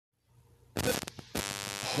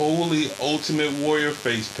Holy Ultimate Warrior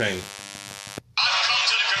face paint. I've come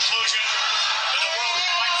to the conclusion that the world,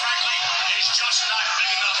 quite frankly, is just not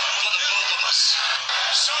big enough for the both of us.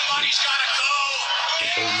 Somebody's got to go.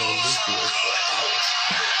 And that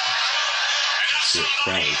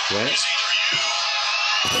somebody is either you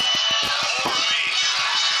or me.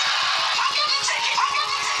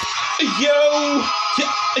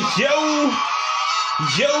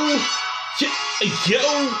 Yo,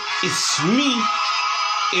 it's me,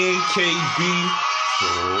 AKB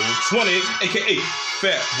 420, aka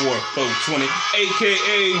Fat Boy 420,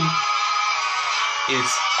 aka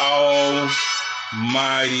it's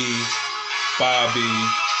Almighty Bobby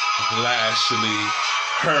Lashley,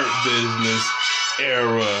 Hurt Business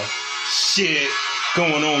era shit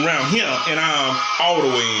going on around here, and I'm all the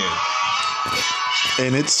way in.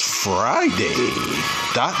 And it's Friday.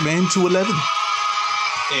 Dotman211.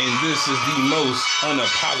 And this is the most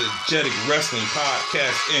unapologetic wrestling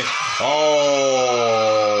podcast in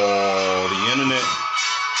all the internet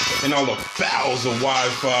and all the bowels of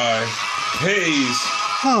Wi-Fi. Haze.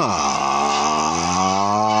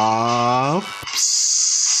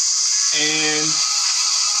 And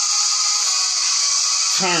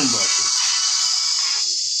Turnbuckle.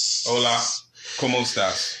 Hola. ¿Cómo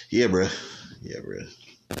estás? Yeah, bruh.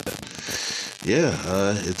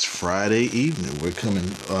 It's Friday evening. We're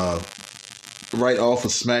coming right off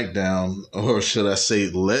of SmackDown, or should I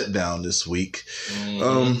say letdown this week.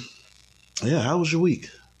 How was your week?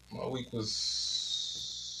 My week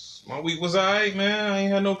was alright, man. I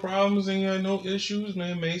ain't had no problems, ain't had no issues,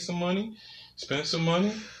 man. Made some money, spent some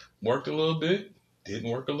money, worked a little bit, didn't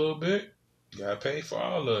work a little bit. Got paid for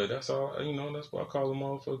all of it. That's all, that's why I call them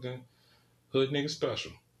motherfucking hood nigga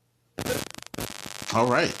special. All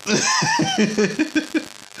right.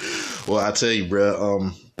 Well, I tell you,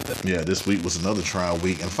 bro. This week was another trial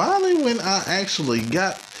week, and finally, when I actually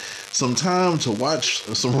got some time to watch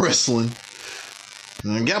some wrestling,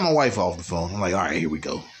 and got my wife off the phone, I'm like, all right, here we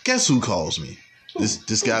go. Guess who calls me?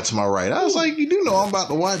 This guy to my right. I was like, you do know I'm about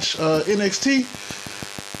to watch NXT.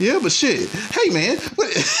 Yeah, but shit. Hey, man.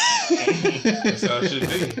 That's how it should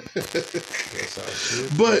be.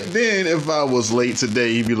 But then if I was late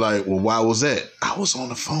today, he'd be like, well, why was that? I was on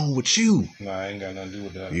the phone with you. Nah, I ain't got nothing to do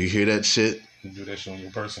with that. You hear that shit? You do that shit on your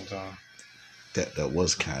personal time. That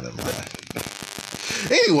was kind of my...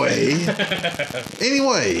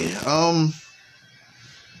 Anyway,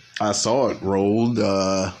 I saw it rolled.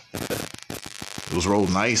 It was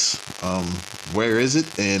rolled nice. Where is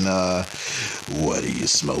it? And what are you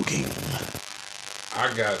smoking? I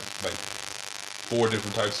got like 4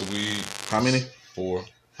 different types of weed. How many? 4.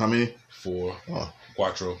 How many? 4. Oh.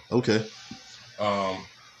 Quattro. Okay.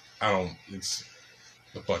 It's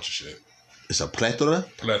a bunch of shit. It's a plethora?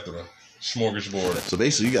 Plethora. Smorgasbord. So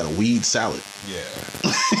basically you got a weed salad. Yeah.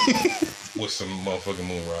 With some motherfucking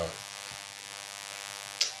moon rock.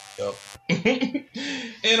 Yep.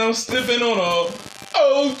 And I'm slipping on a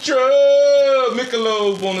Ultra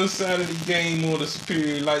Michelob on a Saturday game on a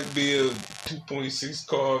superior light beer, 2.6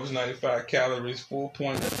 carbs, 95 calories,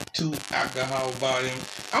 4.2 alcohol volume.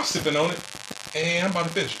 I'm sipping on it, and I'm about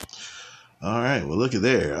to finish. All right, well, look at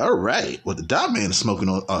there. All right, what the Dot Man is smoking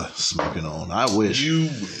on, I wish. You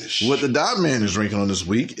wish. What the Dot Man is drinking on this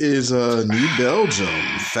week is New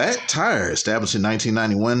Belgium Fat Tire, established in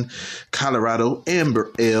 1991, Colorado, Amber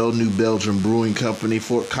Ale, New Belgium Brewing Company,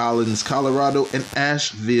 Fort Collins, Colorado, and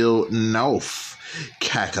Asheville, North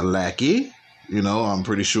Kakalaki. I'm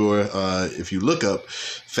pretty sure if you look up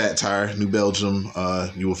Fat Tire, New Belgium,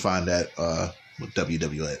 you will find that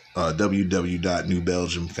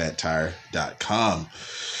www.newbelgiumfattire.com.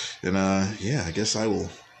 And I guess I will.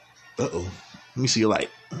 Let me see your light.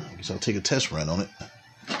 I guess I'll take a test run on it.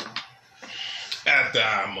 After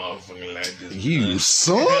I motherfucking like this. You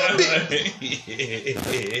son of a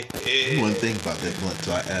You wouldn't think about that blunt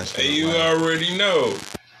until I asked you. Hey, you already know.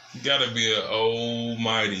 You gotta be an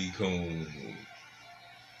almighty coon.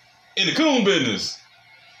 In the coon business.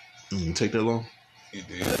 You take that long? It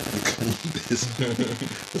did.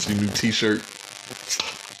 That's your new t-shirt.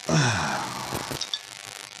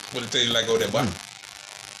 What it tastes like over that bottom.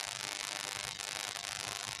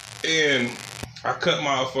 And I cut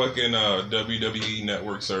my fucking WWE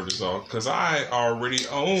network service off because I already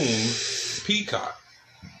own Peacock.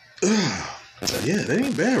 Yeah, that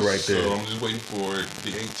ain't bad right there. So I'm just waiting for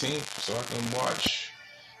the 18th so I can watch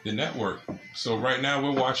the network. So right now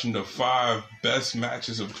we're watching the 5 best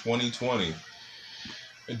matches of 2020.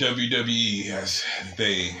 WWE, as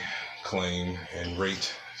they claim and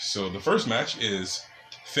rate. So the first match is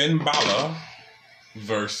Finn Balor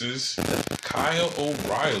versus Kyle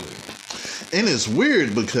O'Reilly. And it's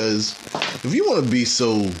weird because if you want to be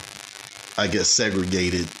so, I guess,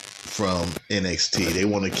 segregated from NXT, they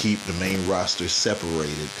want to keep the main roster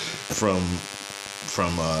separated from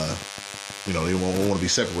they won't want to be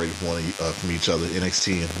separated from each other,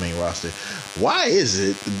 NXT and the main roster. Why is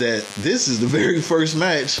it that this is the very first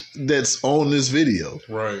match that's on this video?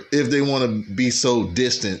 Right. If they want to be so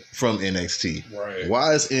distant from NXT. Right.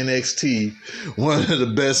 Why is NXT one of the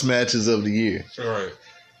best matches of the year? Right.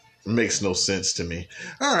 Makes no sense to me.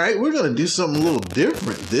 All right, we're going to do something a little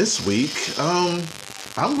different this week. I'm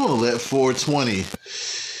going to let 420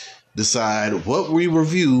 decide what we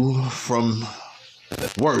review from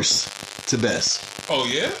worst to best. Oh,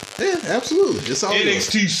 yeah? Yeah, absolutely. It's all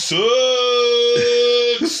NXT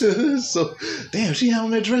sucks. So, damn, she had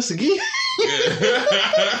on that dress again.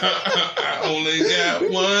 I only got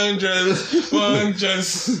one dress to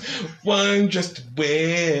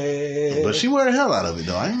wear. But she wear the hell out of it,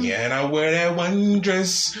 though. Yeah, and I wear that one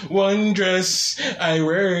dress. I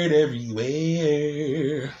wear it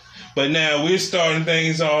everywhere. But now we're starting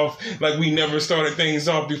things off like we never started things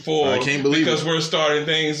off before. I can't believe because it. We're starting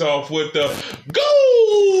things off with the gold.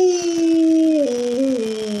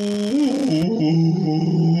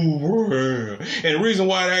 And the reason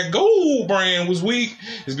why that gold brand was weak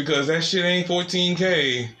is because that shit ain't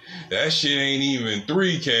 14K. That shit ain't even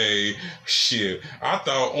 3K. Shit. I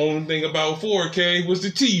thought only thing about 4K was the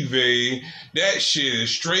TV. That shit is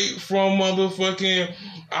straight from motherfucking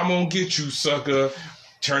I'm gonna get you, sucker.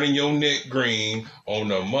 Turning your neck green on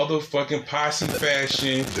the motherfucking Posse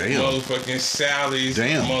Fashion, motherfucking Sally's,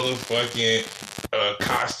 motherfucking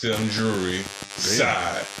costume jewelry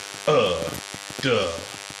side of the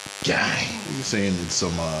game. You're saying it's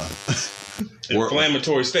some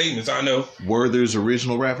inflammatory statements, I know. Werther's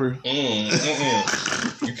original rapper? You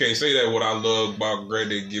can't say that what I love about Greg.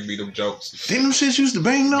 They give me them jokes. Damn, them shits used to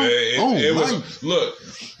bang though? Look.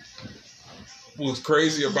 What's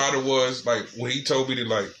crazy about it was like when he told me to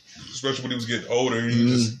like, especially when he was getting older, he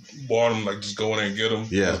just bought them like just go in there and get them.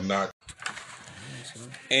 Yeah. Not.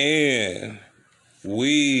 And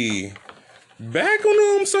we back on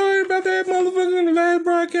the. I'm sorry about that motherfucking live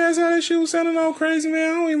broadcast. How that shit was sounding all crazy,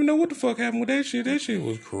 man. I don't even know what the fuck happened with that shit. That shit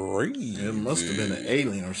was crazy. It must have been an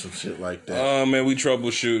alien or some shit like that. Man, we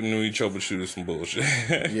troubleshooted some bullshit.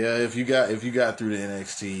 Yeah, if you got through the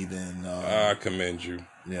NXT, then I commend you.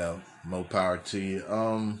 Yeah, more power to you.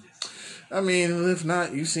 I mean, if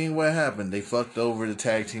not, you seen what happened. They fucked over the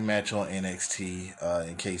tag team match on NXT.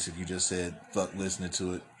 In case if you just said fuck listening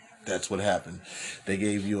to it, that's what happened. They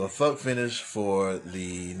gave you a fuck finish for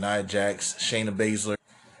the Nia Jax, Shayna Baszler.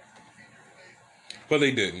 But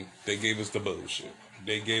they didn't. They gave us the bullshit.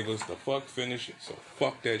 They gave us the fuck finish. So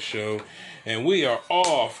fuck that show. And we are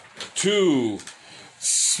off to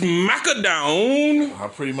Smackdown. I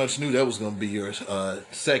pretty much knew that was going to be your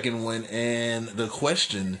second one. And the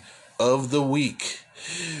question of the week.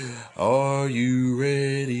 Are you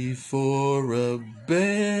ready for a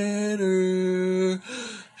better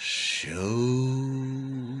show?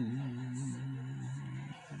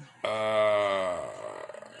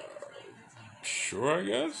 Sure, I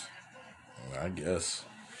guess. I guess.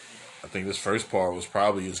 I think this first part was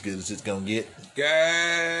probably as good as it's going to get.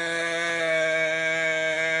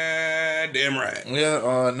 Damn right.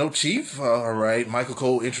 Yeah, no Chief. All right. Michael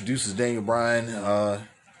Cole introduces Daniel Bryan.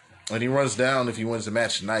 And he runs down. If he wins the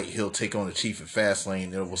match tonight, he'll take on the Chief at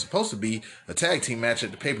Fastlane. It was supposed to be a tag team match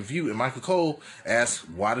at the pay-per-view, and Michael Cole asks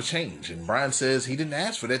why the change. And Bryan says he didn't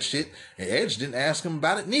ask for that shit, and Edge didn't ask him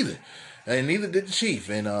about it neither. And neither did the Chief.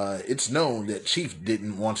 And it's known that Chief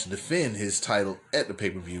didn't want to defend his title at the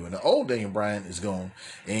pay-per-view. And the old Daniel Bryan is gone,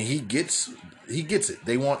 and he gets it.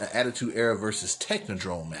 They want an Attitude Era versus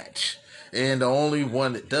Technodrome match. And the only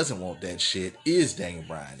one that doesn't want that shit is Daniel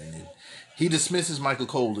Bryan. And he dismisses Michael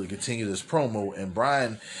Cole to continue this promo, and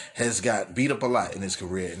Bryan has got beat up a lot in his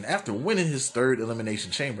career. And after winning his third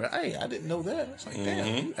Elimination Chamber, I didn't know that. It's like, damn,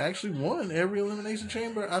 he actually won every Elimination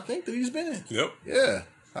Chamber I think that he's been in. Yep. Yeah.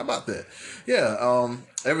 How about that? Yeah.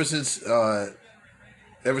 Ever since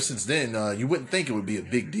then, you wouldn't think it would be a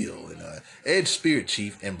big deal. And Edge speared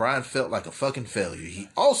Chief, and Bryan felt like a fucking failure. He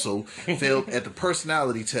also failed at the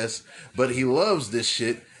personality test, but he loves this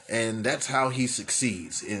shit. And that's how he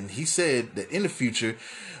succeeds. And he said that in the future,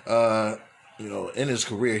 in his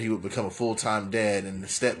career, he would become a full-time dad and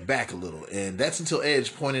step back a little. And that's until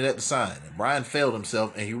Edge pointed at the sign. And Bryan failed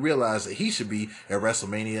himself, and he realized that he should be at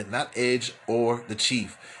WrestleMania, not Edge or the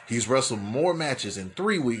Chief. He's wrestled more matches in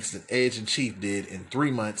 3 weeks than Edge and Chief did in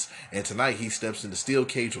 3 months. And tonight he steps in the steel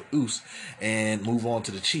cage with Uso and move on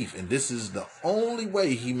to the Chief. And this is the only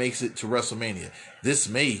way he makes it to WrestleMania. This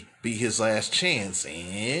may be his last chance.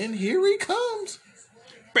 And here he comes.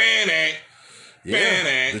 Bannett.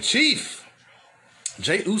 Yeah, the Chief.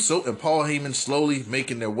 Jey Uso and Paul Heyman slowly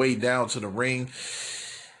making their way down to the ring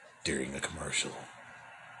during a commercial.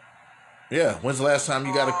 Yeah, when's the last time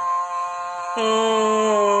you got a...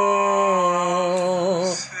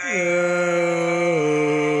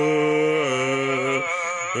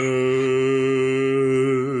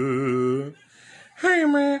 Hey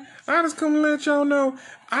man, I just come to let y'all know,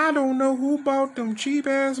 I don't know who bought them cheap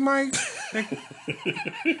ass mics.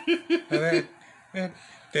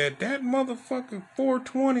 That motherfucker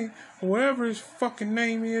 420, whatever his fucking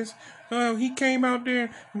name is, he came out there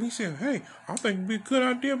and he said, hey, I think it'd be a good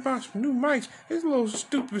idea about some new mics. This little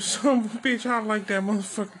stupid son of a bitch, I like that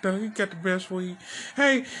motherfucker though. He got the best weed.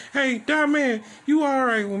 Hey, Dot Man, you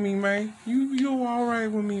alright with me, man. You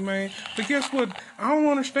alright with me, man. But guess what? I don't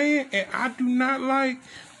understand, and I do not like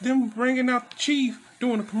them bringing out the Chief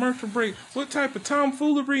during a commercial break. What type of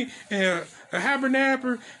tomfoolery and a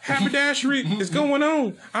haberdashery is going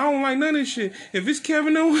on? I don't like none of this shit. If it's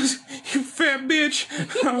Kevin Owens, you fat bitch,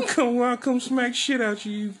 I'll come smack shit out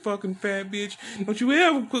you, you fucking fat bitch. Don't you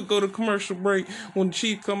ever go to commercial break when the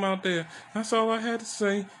Chief come out there. That's all I had to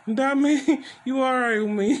say. And that man, you alright with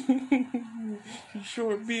me. You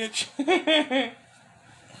short bitch.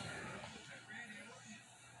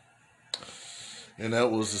 And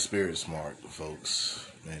that was the Spirit Smart, folks,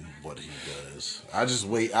 and what he does. I just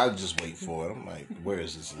wait for it. I'm like, where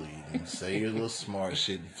is this leading? Say your little smart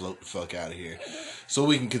shit and float the fuck out of here, so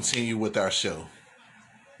we can continue with our show.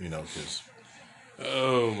 Because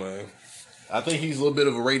oh man, I think he's a little bit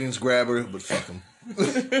of a ratings grabber, but fuck him.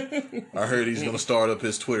 I heard he's gonna start up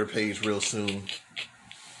his Twitter page real soon.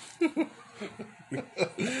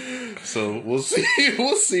 So we'll see.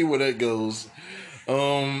 We'll see where that goes.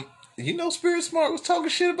 Spirit Smart was talking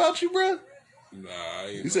shit about you, bro. Nah,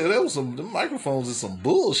 he said that was the microphones is some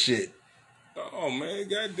bullshit. Oh man,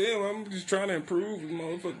 goddamn! I'm just trying to improve the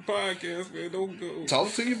motherfucking podcast, man. Don't go.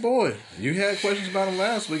 Talk to your boy. You had questions about him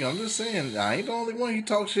last week. I'm just saying, I ain't the only one he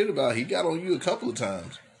talked shit about. He got on you a couple of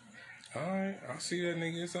times. All right, I see that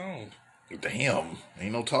nigga. It's on. Damn,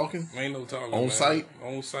 ain't no talking. Ain't no talking. On man. site.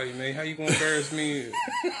 On site, man. How you gonna embarrass me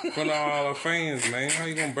in front of all our fans, man? How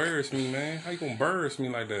you gonna embarrass me, man? How you gonna embarrass me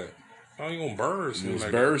like that? How you gonna embarrass me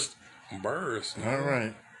like burst? that? Embarrassed. All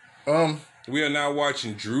right. We are now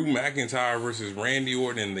watching Drew McIntyre versus Randy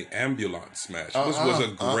Orton in the ambulance match. This was a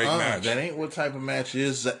great match. That ain't what type of match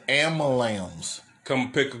is. The ambulance.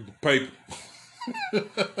 Come pick up the paper.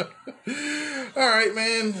 All right,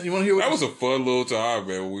 man. You want to hear what... That was a fun little time,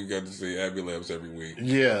 man. We got to see ambulance every week.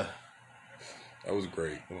 Yeah. That was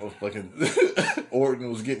great. Fucking Orton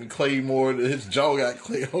was getting Claymore. His jaw got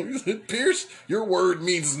Claymore. He said, Pierce, your word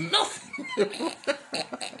means nothing.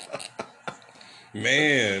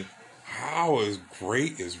 Man, how is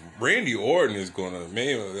great is Randy Orton is gonna,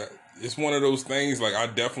 man, it's one of those things, like, I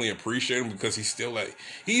definitely appreciate him because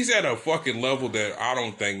he's at a fucking level that I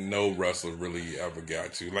don't think no wrestler really ever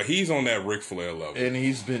got to. Like, he's on that Ric Flair level. And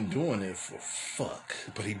he's been doing it for fuck.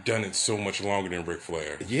 But he done it so much longer than Ric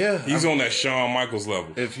Flair. Yeah. He's on that Shawn Michaels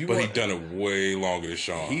level. He done it way longer than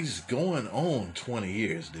Shawn. He's going on 20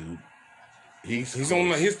 years, dude. He's on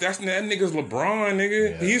that nigga's LeBron,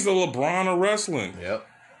 nigga. Yeah. He's the LeBron of wrestling. Yep.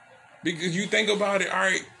 Because you think about it, all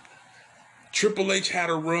right, Triple H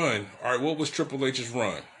had a run. All right, what was Triple H's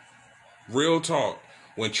run? Real talk.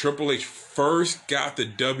 When Triple H first got the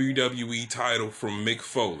WWE title from Mick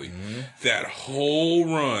Foley, that whole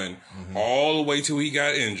run, all the way till he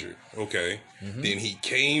got injured, okay? Then he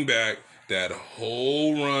came back, that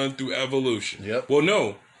whole run through Evolution. Yep. Well,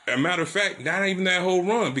 no. As a matter of fact, not even that whole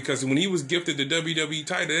run, because when he was gifted the WWE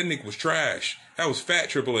title, that nigga was trash. That was fat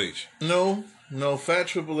Triple H. No, fat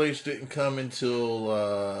Triple H didn't come until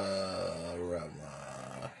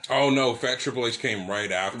oh no, fat Triple H came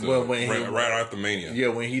right after. Well, right after Mania. Yeah,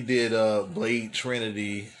 when he did Blade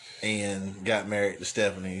Trinity and got married to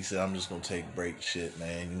Stephanie, he said, "I'm just gonna take a break, shit,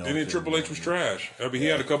 man." Then Triple H was trash. I mean, he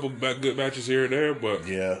had a couple good matches here and there, but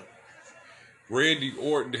yeah. Randy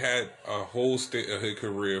Orton had a whole state of his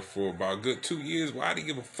career for about a good 2 years. Why did he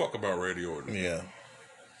give a fuck about Randy Orton? Yeah.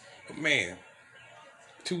 But man,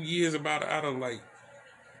 2 years out of like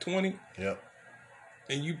 20? Yep.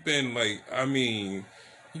 And you've been like, I mean,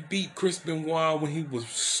 you beat Chris Benoit when he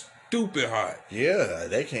was stupid hot. Yeah,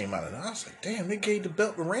 they came out and I was like, damn, they gave the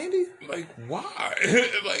belt to Randy? Like, why?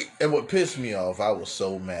 Like, And what pissed me off, I was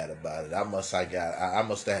so mad about it. I must have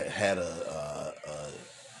had a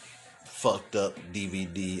fucked up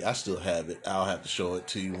DVD. I still have it. I'll have to show it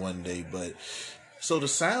to you one day. But so the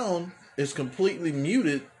sound is completely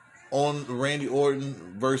muted on the Randy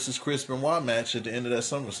Orton versus Chris Benoit match at the end of that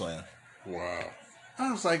SummerSlam. wow.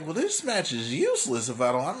 I was like, well, this match is useless if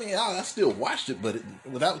I don't. I mean, I still watched it, but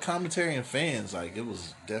without commentary and fans, like, it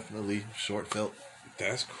was definitely short felt.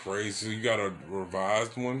 That's crazy. You got a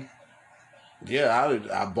revised one? Yeah,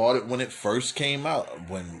 I bought it when it first came out.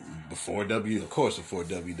 Before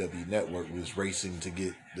WWE Network was racing to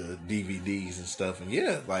get the DVDs and stuff. And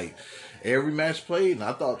yeah, like every match played, and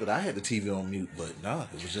I thought that I had the TV on mute, but nah,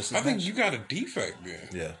 it was just. I think you got a defect then.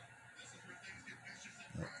 Yeah.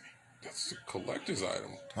 That's a collector's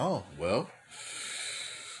item. Oh well.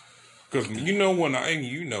 Because you know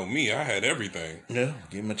me, I had everything. Yeah,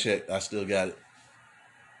 give him a check. I still got it.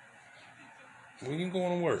 When you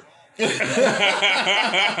going to work? Why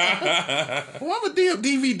the damn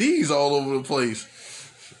DVDs all over the place?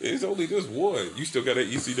 It's only this one. You still got that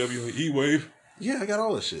ECW E-Wave? Yeah, I got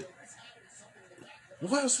all this shit.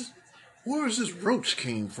 Where is this roach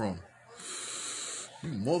came from? You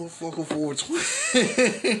motherfucker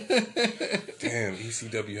 420. Damn,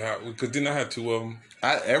 ECW. Because then I had two of them.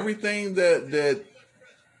 Everything that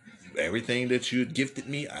you gifted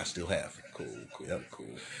me, I still have. Cool. Yep.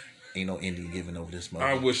 Cool. Ain't no Indian giving over this motherfucker.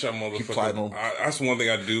 I wish I motherfucker. That's one thing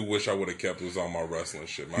I do wish I would have kept was all my wrestling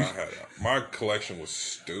shit. My collection was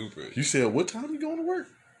stupid. You said, what time you going to work?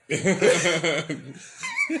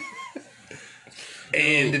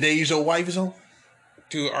 And the days your wife is on?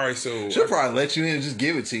 Dude, all right, so she'll probably let you in and just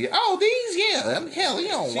give it to you. Oh, these, yeah. I mean, hell, you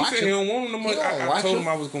don't watch them. She said he don't want them. I told him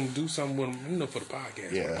I was going to do something with them, for the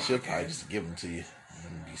podcast. Yeah, she'll probably just give them to you.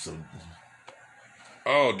 Be so.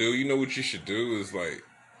 Oh, dude, you know what you should do is like,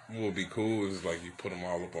 what would be cool is like you put them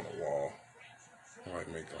all up on a wall, like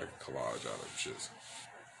make like a collage out of shit.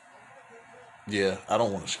 Yeah, I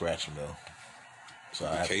don't want to scratch them though. So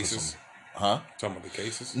I have cases. Huh? Talking about the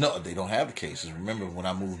cases? No, they don't have the cases. Remember when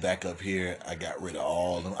I moved back up here, I got rid of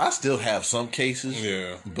all of them. I still have some cases.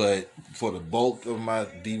 Yeah. But for the bulk of my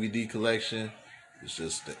DVD collection, it's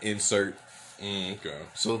just the insert. Okay.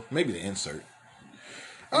 So maybe the insert.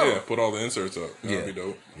 Oh. Yeah, put all the inserts up. That'd be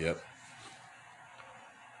dope. Yep.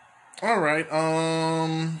 All right.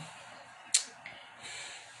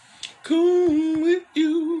 Cool with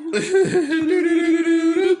you.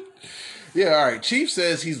 Yeah, all right. Chief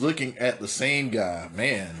says he's looking at the same guy.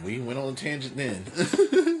 Man, we went on a tangent then.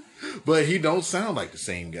 But he don't sound like the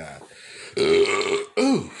same guy.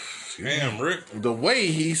 Damn, Rick. The way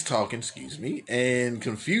he's talking, and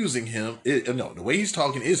confusing him. The way he's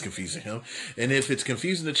talking is confusing him. And if it's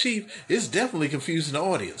confusing the Chief, it's definitely confusing the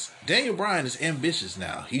audience. Daniel Bryan is ambitious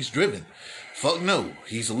now. He's driven. Fuck no,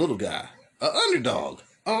 he's a little guy. An underdog.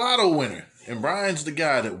 A lotto winner. And Bryan's the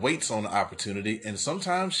guy that waits on the opportunity, and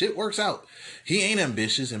sometimes shit works out. He ain't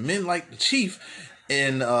ambitious, and men like the Chief,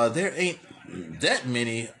 and there ain't that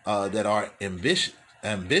many that are ambitious.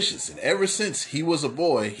 And ever since he was a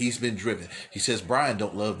boy, he's been driven. He says Bryan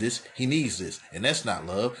don't love this, he needs this. And that's not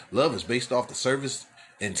love. Love is based off the service.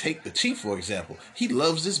 And take the Chief, for example. He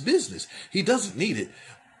loves this business. He doesn't need it.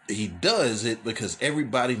 He does it because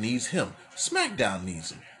everybody needs him. SmackDown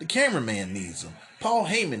needs him. The cameraman needs him. Paul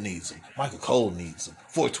Heyman needs him. Michael Cole needs him.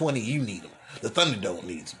 420, you need him. The Thunderdome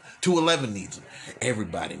needs him. 211 needs him.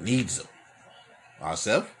 Everybody needs him.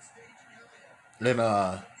 Ourselves. Then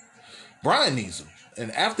Bryan needs him.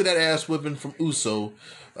 And after that ass whipping from Uso,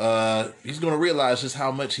 he's going to realize just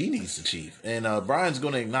how much he needs the Chief. And Bryan's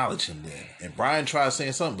going to acknowledge him then. And Bryan tries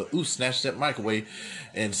saying something, but Uso snatched that mic away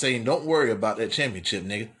and saying, don't worry about that championship,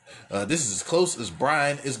 nigga. This is as close as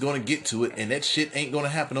Bryan is going to get to it, and that shit ain't going to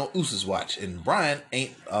happen on Uso's watch. And Bryan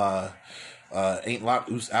ain't locked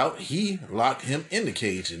Uso out. He locked him in the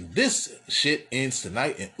cage. And this shit ends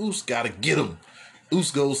tonight, and Uso got to get him.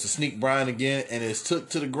 Uso goes to sneak Bryan again and is took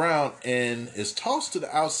to the ground and is tossed to the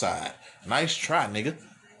outside. Nice try, nigga.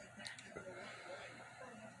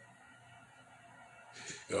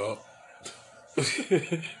 Yup.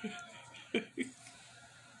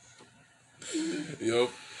 Yup.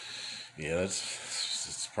 Yeah,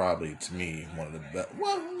 it's probably, to me, one of the best.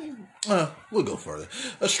 Well, we'll go further.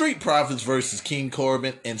 Street Profits versus King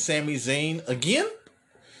Corbin and Sami Zayn again?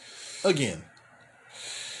 Again.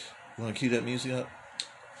 You want to cue that music up?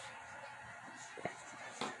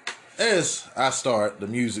 As I start, the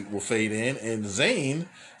music will fade in, and Zayn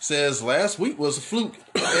says last week was a fluke,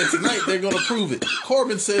 and tonight they're going to prove it.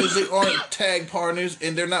 Corbin says they aren't tag partners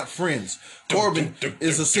and they're not friends. Corbin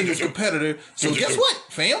is a singles competitor, so guess what,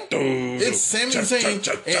 fam? It's Sami Zayn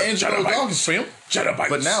and Angelo Dawkins, fam.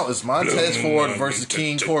 But now it's Montez Ford versus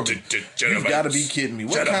King Corbin. You've got to be kidding me.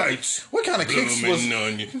 What kind of kicks was...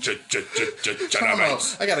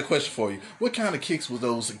 I got a question for you. What kind of kicks were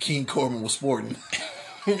those that King Corbin was sporting?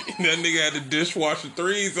 That nigga had the dishwasher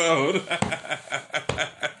threes on.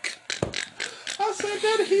 I said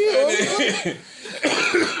that heel.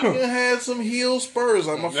 Nigga had some heel spurs.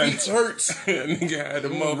 Like my feet hurts. That nigga had the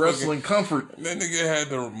motherfucking wrestling comfort. That nigga had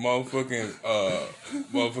the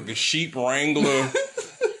motherfucking sheep wrangler,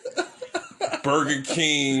 Burger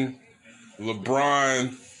King,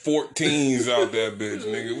 LeBron 14s out that bitch,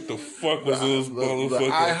 nigga. What the fuck was those motherfuckers? The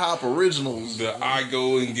IHOP originals. I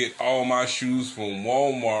go and get all my shoes from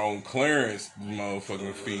Walmart on clearance,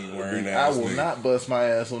 motherfucking feet wearing ass. I will not bust my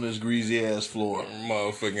ass on this greasy ass floor.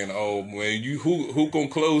 Motherfucking old man. You who gonna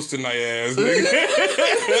close tonight, ass nigga?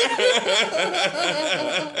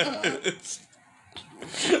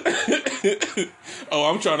 Oh,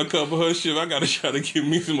 I'm trying to cover her shit. I gotta try to give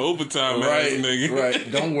me some overtime, right, ass nigga.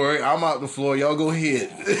 Right. Don't worry, I'm out the floor. Y'all go ahead.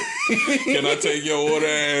 Can I take your order,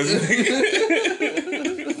 ass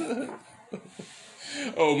nigga?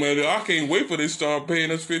 Oh man, I can't wait for they start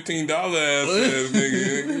paying us $15 ass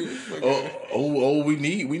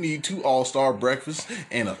nigga. We need 2 all-star breakfasts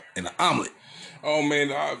and an omelet. Oh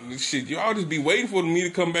man, shit, y'all just be waiting for me to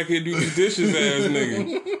come back here and do these dishes, ass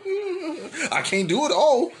nigga. I can't do it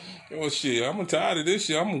all. Oh shit, I'm tired of this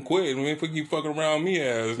shit. I'm gonna quit. Man, if we keep fucking around me,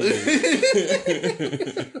 ass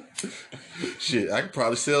nigga. Shit, I could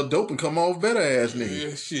probably sell dope and come off better, ass nigga.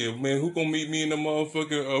 Yeah, shit, man. Who gonna meet me in the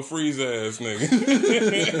motherfucking freeze, ass nigga?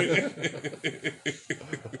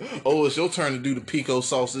 Oh, it's your turn to do the pico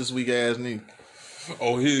sauce this week, ass nigga.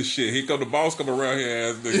 Oh, his shit. Here come the boss coming around here,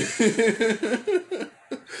 ass nigga.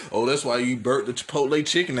 Oh, that's why you burnt the Chipotle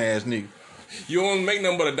chicken, ass nigga. You don't make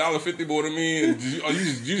nothing but $1.50 more than me. And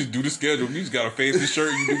you just do the schedule. You just got a fancy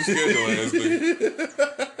shirt. You do the schedule, ass nigga.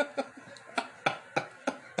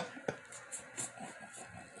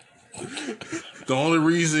 The only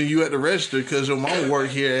reason you at the register because your mama work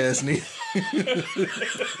here, ass nigga.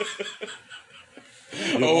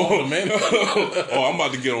 Oh, man. Oh, I'm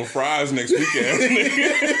about to get on fries next week, ass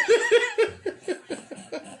nigga.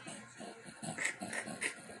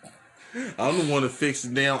 I'm the one to fix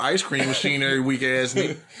the damn ice cream machine every week, ass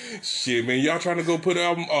nigga. Shit, man, y'all trying to go put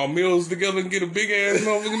our meals together and get a big ass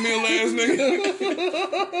motherfucking meal, ass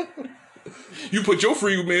nigga. You put your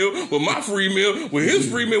free meal with my free meal with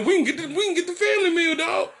his free meal. We can get the family meal,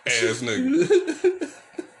 dog. Ass nigga.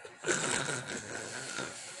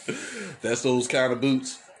 That's those kind of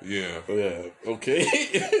boots. Yeah. Okay.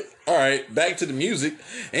 All right. Back to the music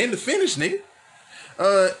and the finish, nigga.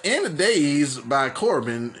 In the Days by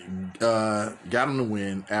Corbin got him the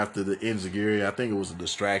win after the Enziguri. I think it was a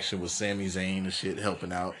distraction with Sami Zayn and shit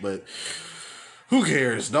helping out, but who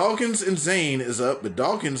cares? Dawkins and Zayn is up, but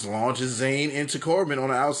Dawkins launches Zayn into Corbin on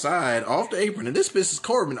the outside off the apron, and this pisses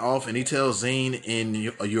Corbin off, and he tells Zayn,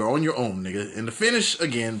 you're on your own, nigga. In the finish,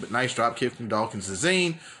 again, but nice drop kick from Dawkins to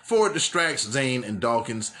Zayn. Ford distracts Zayn and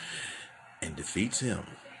Dawkins and defeats him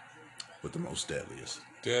with the most deadliest.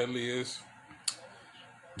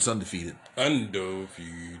 It's undefeated.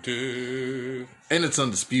 Undefeated. And it's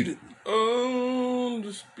undisputed.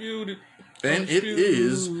 Undisputed. And it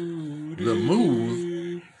is the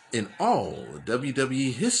move in all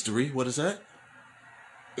WWE history. What is that?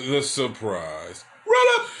 The surprise. Run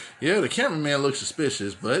up! Yeah, the cameraman looks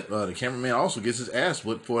suspicious, but the cameraman also gets his ass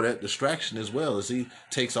whipped for that distraction as well as he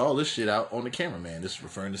takes all this shit out on the cameraman. This is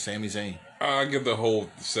referring to Sami Zayn. I give the whole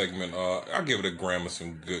segment, I give it a gram of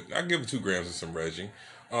some good. I give it 2 grams of some Reggie.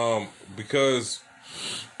 Because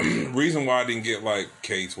reason why I didn't get like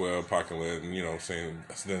K12, Apocalypse, and saying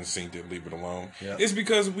then Sync didn't leave it alone. Yeah. It's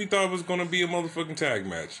because we thought it was going to be a motherfucking tag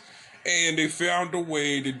match. And they found a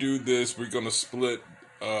way to do this. We're going to split,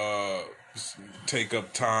 take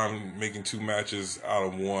up time making 2 matches out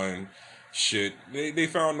of one. Shit, they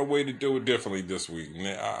found a way to do it differently this week. And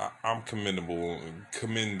I'm commend them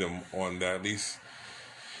on that. At least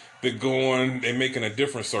they're making a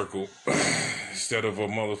different circle instead of a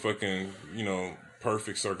motherfucking,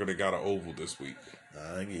 perfect circle. They got an oval this week.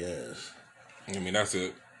 I guess. I mean, that's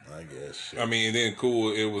it. I guess. Shit. I mean, and then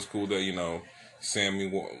cool. It was cool that Sammy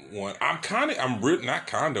won. I'm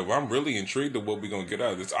really intrigued of what we're gonna get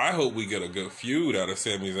out of this. I hope we get a good feud out of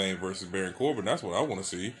Sami Zayn versus Baron Corbin. That's what I want to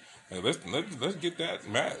see. Like, let's get that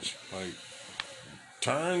match. Like,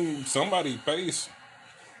 turn somebody face.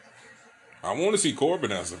 I want to see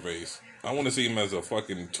Corbin as a face. I want to see him as a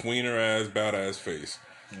fucking tweener ass, badass face.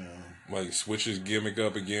 Yeah. Like switch his gimmick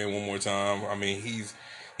up again one more time. I mean,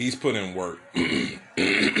 he's put in work.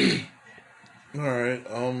 All right.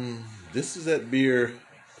 This is that beer.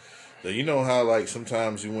 That you know how like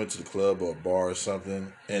sometimes you went to the club or a bar or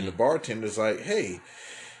something, and the bartender's like, "Hey,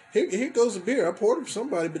 here goes a beer. I poured it for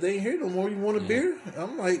somebody, but they ain't here no more. You want a beer?"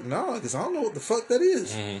 I'm like, "Nah, because I don't know what the fuck that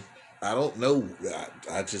is. I don't know.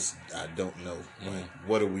 I don't know. Like,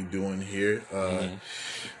 what are we doing here?"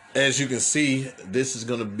 As you can see, this is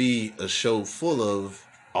going to be a show full of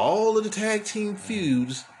all of the tag team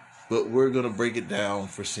feuds, but we're going to break it down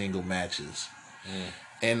for single matches.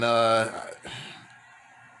 And I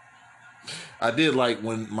did like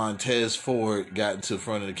when Montez Ford got into the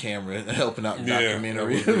front of the camera helping out the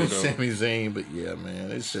documentary with Sami Zayn. But yeah,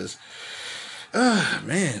 man, it's just,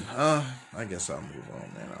 man, I guess I'll move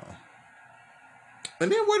on, man.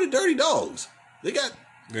 And then where the Dirty Dogs? They got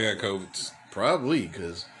COVID. Probably,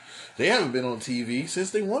 because they haven't been on TV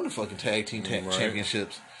since they won the fucking tag team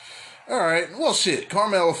championships. All right, well, shit.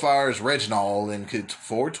 Carmella fires Reginald, and could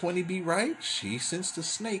 420 be right? She sensed the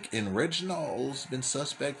snake, and Reginald's been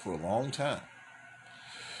suspect for a long time.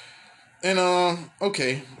 And,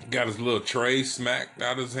 okay. Got his little tray smacked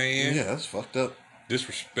out of his hand. Yeah, that's fucked up.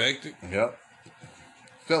 Disrespected. Yep.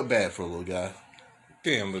 Felt bad for a little guy.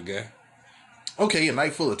 Damn little guy. Okay, a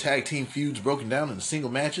night full of tag team feuds broken down into single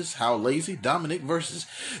matches. How lazy. Dominic versus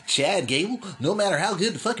Chad Gable. No matter how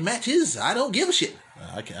good the fucking match is, I don't give a shit.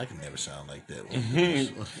 I can never sound like that.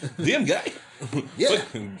 Damn guy. Yeah.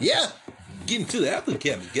 Yeah. Getting to the apple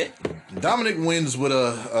cabinet. Dominic wins with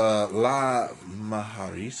a La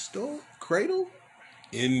Maharisto cradle.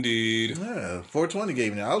 Indeed. Yeah, 420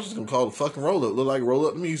 gave me that. I was just going to call it a fucking roll up. Look like a roll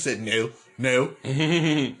up to me. He said, no. No.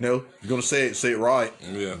 You're going to say it right.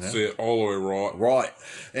 Yeah, say it all the way right. Right.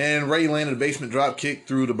 And Ray landed a basement drop kick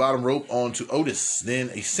through the bottom rope onto Otis. Then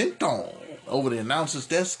a senton over the announcer's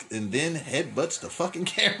desk, and then headbutts the fucking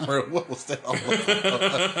camera. What was that all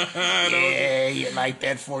about? Yeah, you like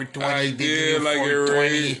that 420? I did like 420.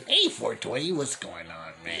 It, Ray. Hey, 420, what's going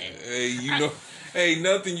on, man? Hey, you know... Hey,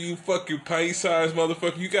 nothing, you fucking pint-sized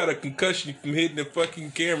motherfucker. You got a concussion from hitting the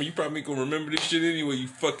fucking camera. You probably ain't gonna remember this shit anyway, you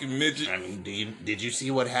fucking midget. I mean, did you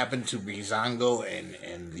see what happened to Breezango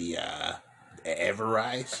and the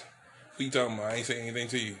Everrise? What you talking about? I ain't saying anything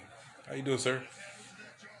to you. How you doing, sir?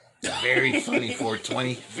 Very funny,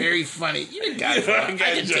 420. Very funny. You got it. I can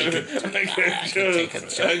take a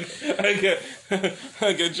joke.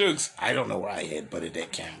 I got jokes. I don't know where I headbutted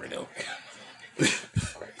that camera, though.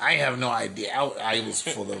 I have no idea. I was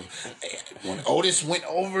full of... When Otis went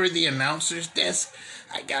over the announcer's desk,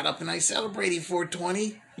 I got up and I celebrated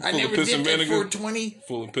 420. I never did that 420.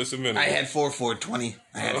 Full of piss and vinegar. I had 420.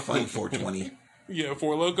 I had fun 420. You had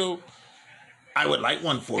 4 Loco? I would like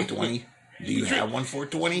one 420. Do you have one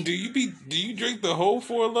 420? Do you drink the whole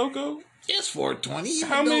 4 Loco? Yes, 420.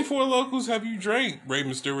 How many 4 Locos have you drank, Rey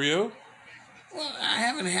Mysterio? Well, I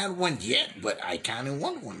haven't had one yet, but I kind of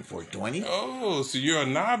want one 420. Oh, so you're a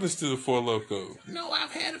novice to the 4 Loco. No,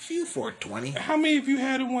 I've had a few 420. How many have you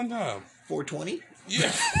had at one time? 420? Yeah,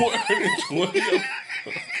 420.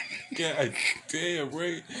 God damn,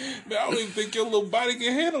 Ray. Man, I don't even think your little body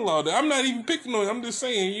can handle all that. I'm not even picking on you. I'm just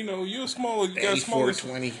saying, you know, you're smaller. You got smaller.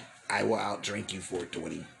 420. I will outdrink you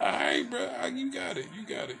 420. All right, bro. You got it. You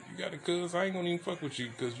got it, cuz. I ain't going to even fuck with you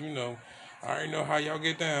because, you know, I already know how y'all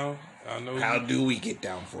get down. I know. How do we get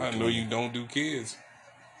down for? I know you don't do kids.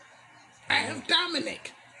 I have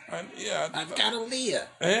Dominic. I've got Aaliyah.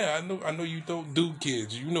 Yeah, I know you don't do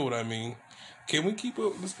kids. You know what I mean. Can we keep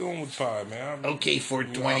up? Let's go on with 5, man. Okay,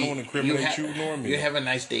 420. I don't want to incriminate you nor me. You have a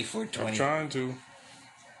nice day, 420. I'm trying to.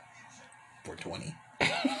 420.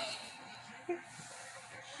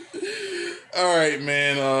 All right,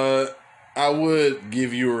 man. I would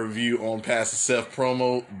give you a review on Past the Seth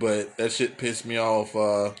promo, but that shit pissed me off.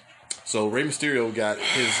 So Rey Mysterio got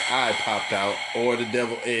his eye popped out, or the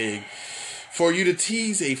devil egg, for you to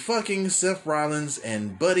tease a fucking Seth Rollins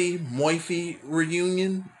and Buddy Murphy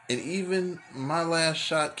reunion, and even my last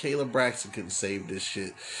shot, Kayla Braxton couldn't save this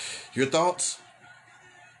shit. Your thoughts?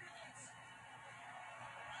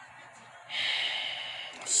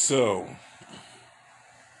 So,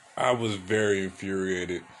 I was very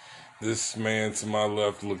infuriated. This man to my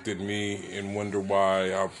left looked at me and wondered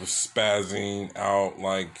why I was spazzing out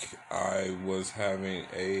like I was having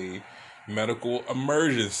a medical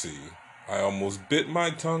emergency. I almost bit my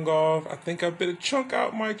tongue off. I think I bit a chunk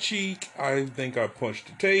out my cheek. I think I punched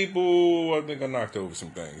the table. I think I knocked over some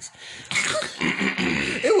things.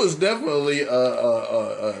 It was definitely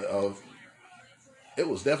it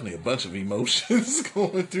was definitely a bunch of emotions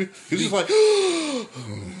going through. It's just like,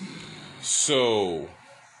 So,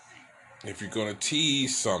 if you're gonna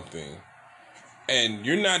tease something, and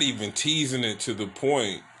you're not even teasing it to the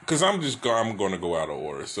point, because I'm gonna go out of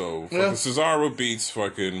order. So, fucking Cesaro beats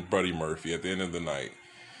fucking Buddy Murphy at the end of the night.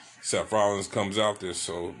 Seth Rollins comes out there.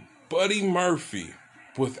 So, Buddy Murphy,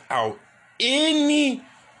 without any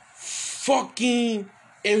fucking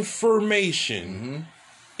information,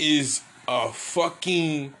 is a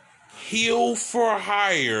fucking heel for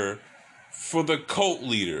hire for the cult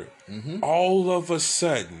leader. All of a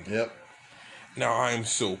sudden. yep. Now, I'm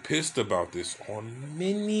so pissed about this on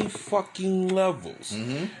many fucking levels.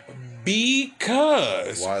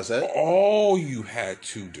 Because Why is that? all you had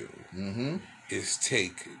to do is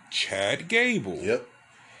take Chad Gable Yep.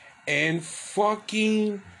 and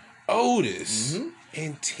fucking Otis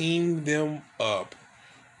and team them up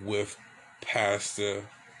with Pastor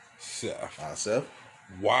Seth. Myself.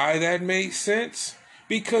 Why that makes sense?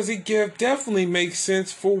 Because it definitely makes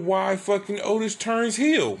sense for why fucking Otis turns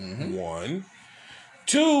heel. 1.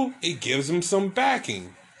 2, it gives him some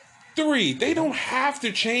backing. 3, they don't have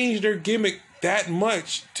to change their gimmick that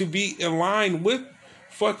much to be in line with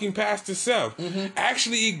fucking Pastor Seth.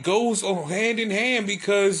 Actually, it goes hand in hand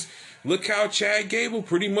because look how Chad Gable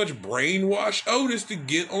pretty much brainwashed Otis to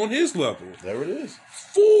get on his level. There it is.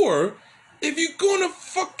 4, if you're gonna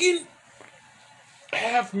fucking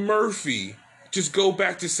have Murphy just go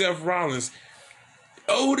back to Seth Rollins,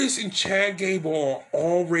 Otis and Chad Gable are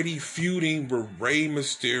already feuding with Rey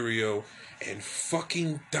Mysterio and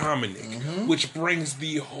fucking Dominic, which brings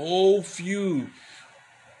the whole feud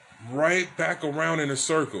right back around in a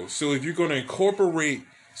circle. So if you're going to incorporate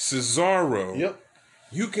Cesaro, Yep.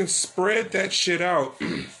 you can spread that shit out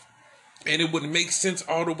and it would make sense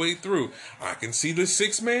all the way through. I can see the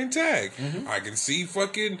 6-man tag. I can see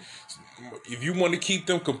fucking, if you want to keep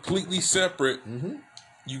them completely separate,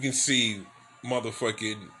 you can see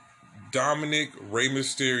motherfucking Dominic, Rey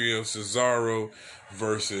Mysterio, Cesaro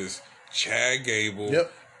versus Chad Gable,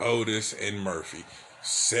 Yep. Otis, and Murphy.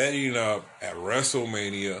 Setting up at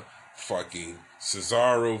WrestleMania fucking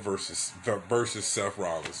Cesaro versus Seth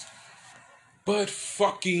Rollins. But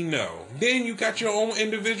fucking no. Then you got your own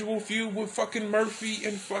individual feud with fucking Murphy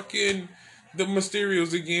and fucking the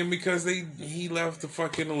Mysterios again because he left the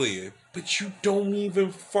fucking lid. But you don't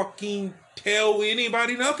even fucking tell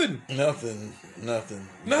anybody nothing. Nothing.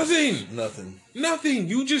 Nothing.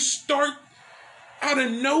 You just start out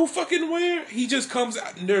of no fucking where. He just comes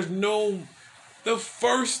out and there's no... The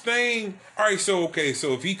first thing... Alright, so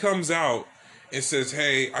if he comes out and says,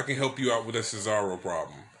 hey, I can help you out with a Cesaro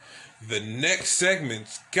problem. The next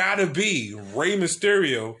segment's gotta be Rey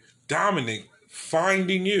Mysterio, Dominic,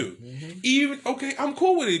 finding you. Even, okay, I'm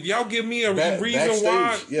cool with it. Y'all give me a reason backstage,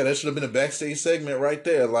 why... Yeah, that should have been a backstage segment right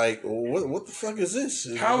there. Like, what the fuck is this?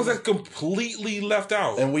 How is that completely left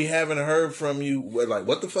out? And we haven't heard from you. Like,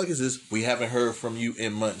 what the fuck is this? We haven't heard from you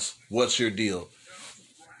in months. What's your deal?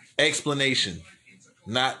 Explanation.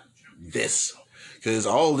 Not this. Because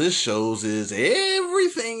all this shows is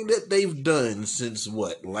everything that they've done since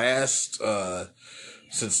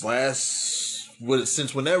since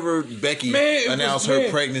whenever Becky announced her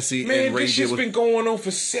pregnancy and Ray this shit's been going on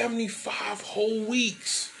for 75 whole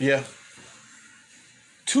weeks. Yeah.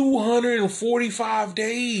 245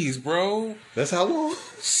 days, bro. That's how long?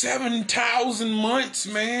 7,000 months,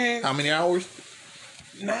 man. How many hours?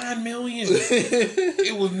 9 million.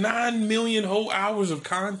 It was 9 million whole hours of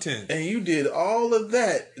content. And you did all of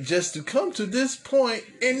that just to come to this point,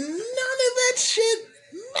 and none of that shit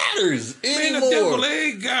matters anymore. Man, the devil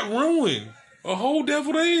egg got ruined. A whole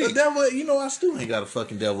devil egg. The devil egg, I still ain't got a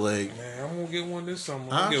fucking devil egg. Man, I'm gonna get one this summer. I'm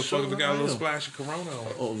gonna give a fuck if it got a little splash of Corona on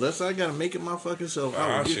it. Oh, I gotta make it my fucking self.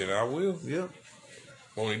 I will. Yeah.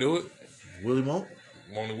 Won't he do it? Will he won't?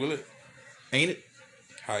 Won't he will it? Ain't it?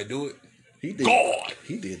 How he do it? He did. God!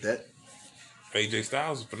 He did that. AJ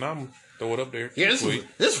Styles is phenomenal. Throw it up there. Yeah, this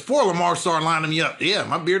is before Lamar started lining me up. Yeah,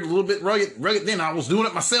 my beard a little bit rugged then. I was doing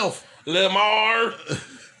it myself. Lamar.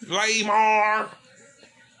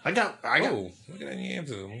 I got. Oh, look at that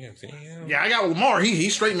answer. Yeah, I got Lamar. He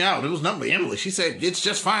straightened me out. It was nothing but Emily. She said, it's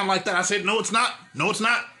just fine like that. I said, no, it's not. No, it's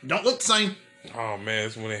not. Don't look the same. Oh, man,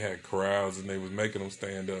 it's when they had crowds and they was making them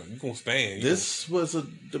stand up. You gonna stand. This was a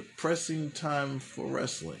depressing time for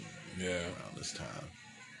wrestling. Yeah. Around this time.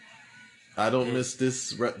 I don't miss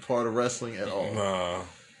this part of wrestling at all. Nah.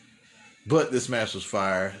 But this match was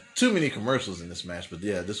fire. Too many commercials in this match. But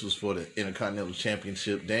yeah, this was for the Intercontinental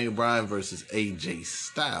Championship. Daniel Bryan versus AJ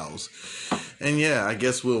Styles. And yeah, I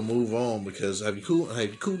guess we'll move on because have you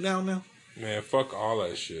cooled down now? Man, fuck all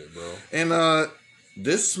that shit, bro. And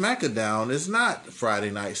this SmackDown is not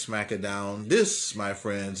Friday Night SmackDown. This, my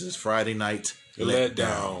friends, is Friday Night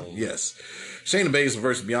Letdown. Yes. Shayna Baszler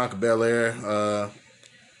versus Bianca Belair.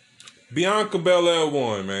 Bianca Belair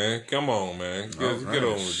won, man. Come on, man. Get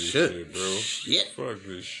on with this shit, bro. Shit. Fuck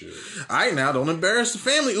this shit. All right, now, don't embarrass the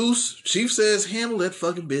family, Oos. Chief says, handle that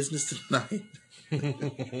fucking business tonight.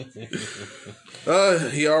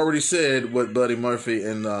 He already said what Buddy Murphy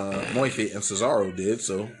and Cesaro did,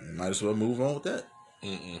 so might as well move on with that.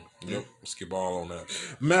 Yep. Skip all on that.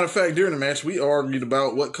 Matter of fact, during the match, we argued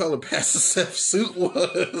about what color Pastor Seth's suit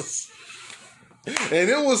was. And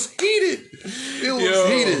it was heated.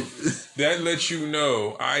 Heated. That lets you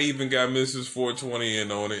know. I even got Mrs. 420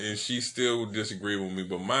 in on it, and she still disagreed with me.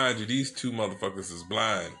 But mind you, these two motherfuckers is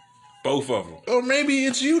blind. Both of them. Or maybe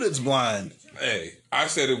it's you that's blind. Hey, I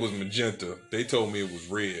said it was magenta. They told me it was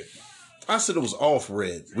red. I said it was off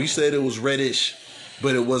red. We said it was reddish,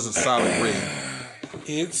 but it wasn't solid red.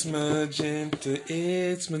 It's magenta,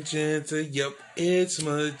 yep, it's magenta, yep.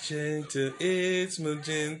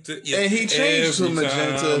 And he changed to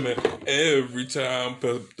magenta. Every time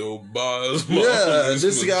Pepto Bismol. Yeah,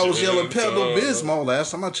 this guy was yelling Pepto Bismol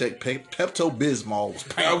last time I checked. Pepto Bismol was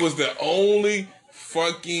pink. That was the only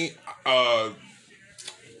fucking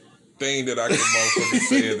thing that I could motherfucking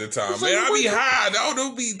say at the time. Man, I be high.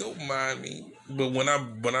 Don't mind me. But when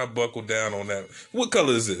I buckle down on that, what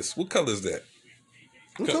color is this? What color is that?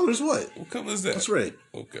 What color is what? What color is that? It's red.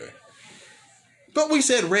 Okay. But we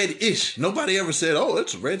said red-ish. Nobody ever said, oh,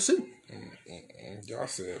 it's a red suit. Y'all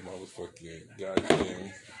said motherfucking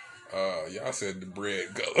goddamn. Y'all said the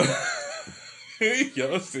bread color.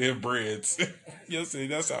 Y'all said breads. Y'all said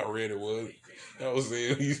that's how red it was. Y'all was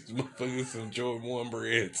saying these motherfuckers some Jordan 1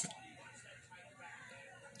 breads.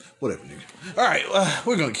 Whatever, nigga. All right,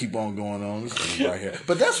 we're gonna keep on going on this thing right here.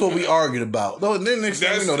 But that's what we argued about. Though, then next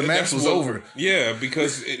thing you know, the match was over. Yeah,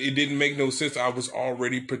 because it didn't make no sense. I was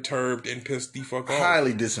already perturbed and pissed the fuck off.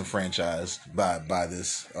 Highly disenfranchised by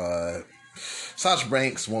this. Sasha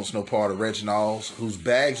Banks wants no part of Reginald's, whose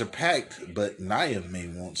bags are packed, but Nia may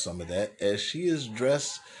want some of that, as she is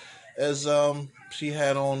dressed as she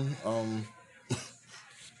had on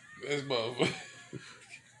This motherfucker.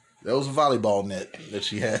 That was a volleyball net that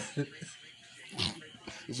she had. It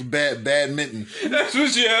was a badminton. That's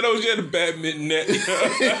what she had. She had a badminton net.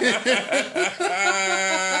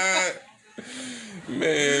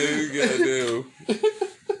 Man, goddamn.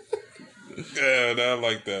 Yeah, I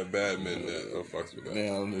like that badminton net. Oh, fucks with that.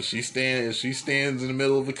 Now, if she stands in the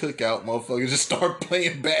middle of a cookout, motherfuckers just start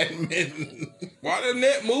playing badminton. Why the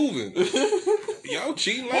net moving? Y'all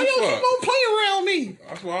cheating like fuck. Why y'all keep on playing around me?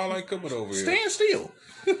 That's why I like coming over here. Stand still.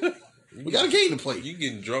 We got a game to play. You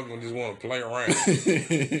getting drunk and just want to play around.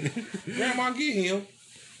 Grandma, get him.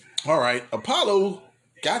 All right. Apollo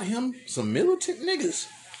got him some militant niggas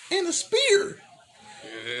and a spear.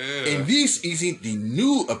 Yeah. And this isn't the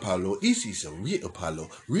new Apollo. This is a real Apollo.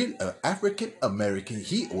 Real African American.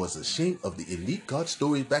 He was ashamed of the elite God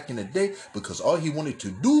stories back in the day because all he wanted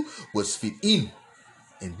to do was fit in.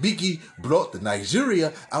 And Biggie brought the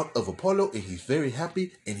Nigeria out of Apollo, and he's very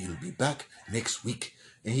happy, and he'll be back next week.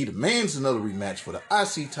 And he demands another rematch for the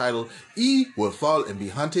IC title. He will fall and be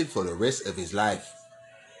hunted for the rest of his life.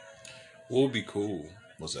 What would be cool?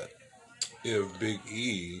 What's that?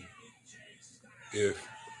 If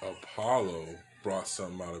Apollo brought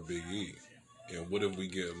something out of Big E. And what if we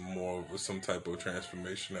get more of some type of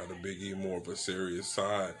transformation out of Big E, more of a serious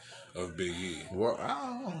side of Big E? Well,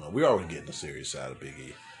 I don't know. We're already getting the serious side of Big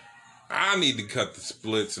E. I need to cut the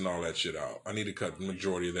splits and all that shit out. I need to cut the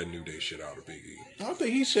majority of that New Day shit out of Big E. I don't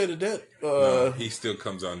think he said that. No, he still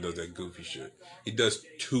comes out and does that goofy shit. He does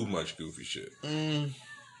too much goofy shit.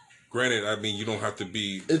 Granted, I mean, you don't have to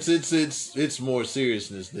be. It's more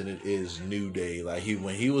seriousness than it is New Day. Like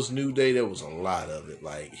when he was New Day, there was a lot of it.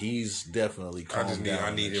 Like he's definitely calmed down.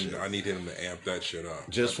 I need him to amp that shit up.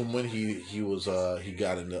 Just from when he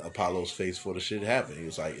got into Apollo's face before the shit happened. He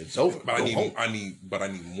was like, it's over. But I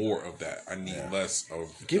need more of that. I need less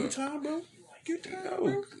of. Give it time, bro. Give it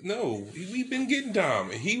time. No, we've been getting time.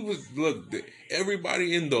 He was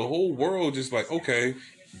everybody in the whole world just like, okay,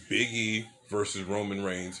 Big E versus Roman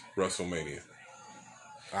Reigns, WrestleMania.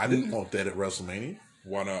 I didn't want that at WrestleMania.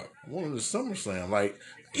 Why not? I wanted the SummerSlam. Like,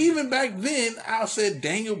 even back then, I said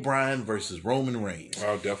Daniel Bryan versus Roman Reigns.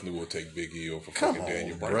 I definitely will take Big E over Come fucking on,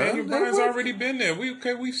 Daniel Bryan. Bruh. Daniel Bryan's already been there.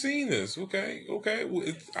 We've seen this. Okay.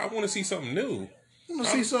 I want to see something new. I want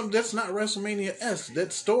to see something that's not WrestleMania-esque.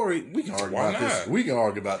 That story, we can argue Why about not? this. We can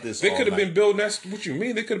argue about this. They could have been building. That's what you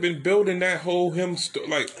mean. They could have been building that whole and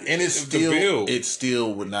it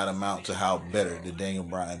still would not amount to how better the Daniel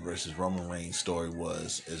Bryan versus Roman Reigns story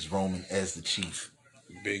was as Roman as the Chief.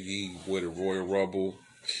 Big E with a Royal Rumble.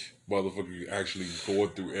 Motherfucker actually going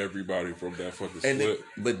through everybody from that fucking split.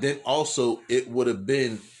 But then also it would have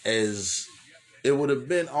been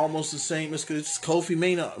almost the same as Kofi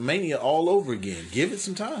Mania all over again. Give it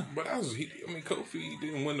some time. But Kofi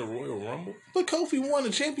didn't win the Royal Rumble. But Kofi won the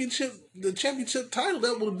championship title.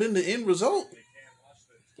 That would have been the end result.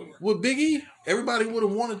 With Big E, everybody would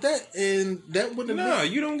have wanted that, and that wouldn't have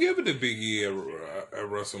been. You don't give it to Big E at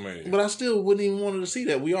WrestleMania. But I still wouldn't even want to see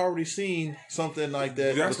that. We already seen something like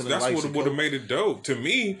that. That's what would have made it dope. To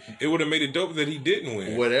me, it would have made it dope that he didn't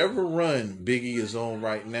win. Whatever run Big E is on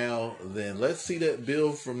right now, then let's see that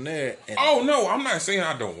build from there. And no, I'm not saying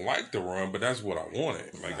I don't like the run, but that's what I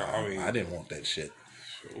wanted. I didn't want that shit.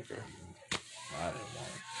 Okay. I didn't want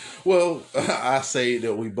it. Well, I say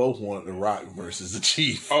that we both wanted The Rock versus the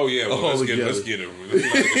Chief. Oh yeah, let's get it.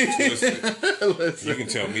 You can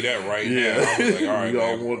tell me that right now. I was like, all right, we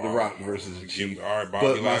all want The Rock versus the Chief. All right,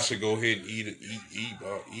 Bobby Lashley, go ahead and eat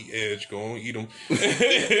Edge. Go on, eat him.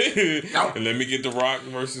 And let me get The Rock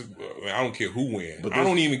versus. I don't care who wins. I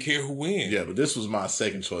don't even care who wins. Yeah, but this was my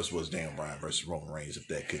second choice was Daniel Bryan versus Roman Reigns. If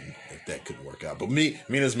that couldn't work out, but me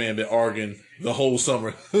and this man been arguing the whole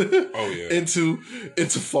summer. into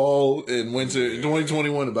fall and winter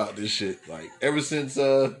 2021 about this shit. Like ever since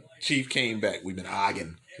Chief came back, we've been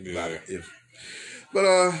arguing about it.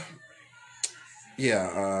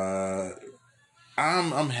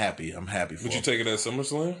 I'm happy. I'm happy for Would you take it at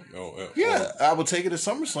SummerSlam? I would take it at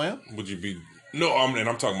SummerSlam. Would you be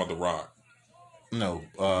I'm talking about The Rock. No,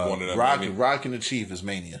 Rock and the Chief is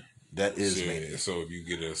Mania. That is Mania. So if you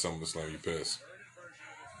get it at SummerSlam, you piss.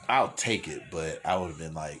 I'll take it, but I would have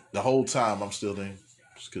been like the whole time. I'm still thinking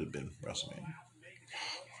this could have been WrestleMania.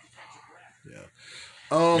 Yeah.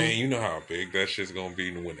 Man, you know how big that shit's gonna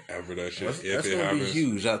be whenever that shit. That's gonna be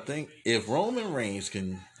huge. I think if Roman Reigns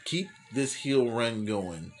can keep this heel run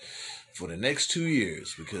going for the next 2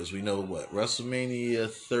 years, because we know what WrestleMania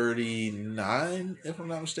 39, if I'm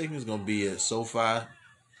not mistaken, is gonna be at SoFi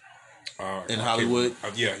in Hollywood.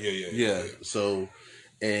 Yeah. So.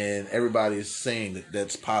 And everybody's saying that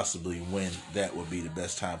that's possibly when that would be the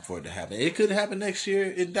best time for it to happen. It could happen next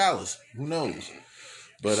year in Dallas. Who knows?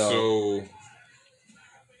 But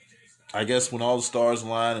I guess when all the stars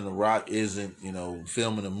align and The Rock isn't,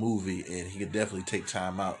 filming a movie, and he could definitely take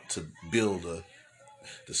time out to build the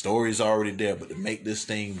story's already there, but to make this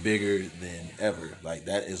thing bigger than ever, like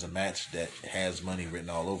that is a match that has money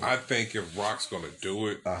written all over it. I think if Rock's gonna do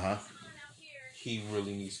it, he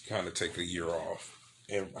really needs to kind of take a year off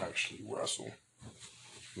and actually wrestle.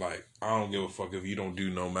 Like, I don't give a fuck if you don't do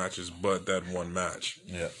no matches but that one match.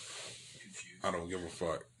 Yeah. I don't give a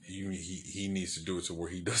fuck. He needs to do it to where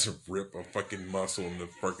he doesn't rip a fucking muscle in the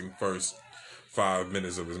fucking first 5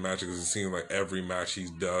 minutes of his match, because it seems like every match he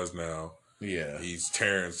does now, he's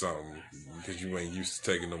tearing something because you ain't used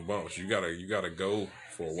to taking them bumps. You gotta go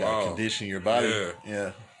for a while. Condition your body.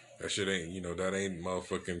 Yeah. That shit ain't, that ain't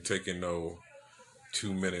motherfucking taking no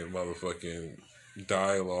 2-minute motherfucking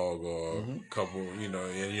dialogue or couple, and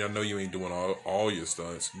I know you ain't doing all your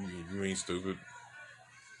stunts. You ain't stupid.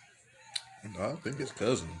 No, I think it's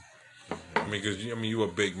cousin. Because you a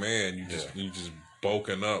big man. You just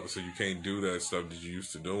bulking up, so you can't do that stuff that you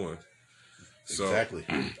used to doing. So, exactly.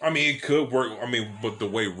 It could work. But the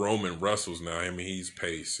way Roman wrestles now, he's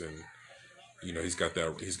pace and he's got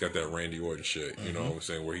that Randy Orton shit. You know what I'm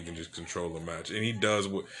saying, where he can just control the match, and he does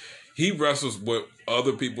what. He wrestles what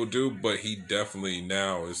other people do, but he definitely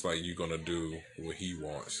now is like, you're going to do what he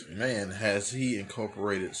wants. Man, has he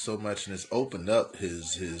incorporated so much and it's opened up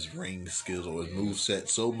his ring skills or his moveset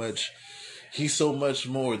so much. He's so much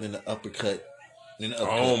more than the uppercut.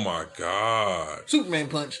 Oh my God. Superman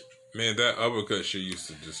punch. Man, that uppercut shit used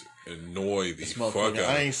to just annoy the fuck out of me.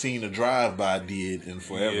 I ain't seen a drive-by did in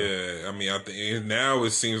forever. Yeah, I think now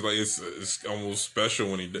it seems like it's almost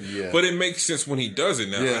special when he does. Yeah. But it makes sense when he does it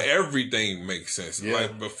now. Yeah. Like, everything makes sense. Yeah.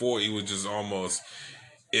 Like before, he was just almost.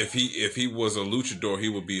 If he was a luchador, he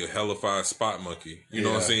would be a hellified spot monkey. You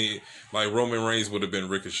know what I'm saying? Like Roman Reigns would have been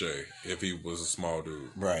Ricochet if he was a small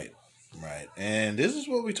dude. Right. And this is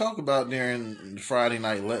what we talk about during Friday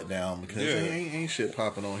Night Letdown, because ain't shit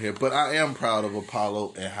popping on here. But I am proud of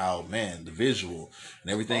Apollo and how, man, the visual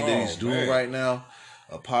and everything that he's doing right now.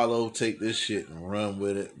 Apollo, take this shit and run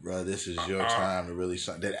with it, bro. This is your time to really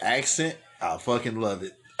shine. That accent, I fucking love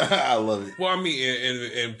it. I love it. Well, I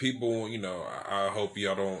mean, and people, I hope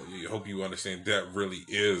hope you understand that really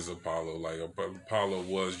is Apollo. Like Apollo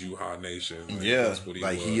was Uha Nation. Like, Yeah, that's what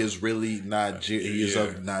like was. he is really he is Yeah.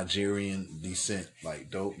 of Nigerian descent. Like,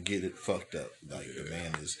 don't get it fucked up. Like the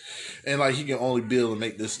man is, and like he can only build and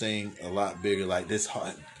make this thing a lot bigger. Like this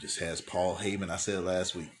has Paul Heyman. I said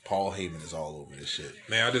last week, Paul Heyman is all over this shit.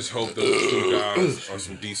 Man, I just hope those two guys are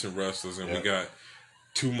some decent wrestlers, and we got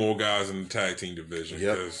 2 more guys in the tag team division.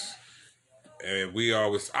 Yep. And we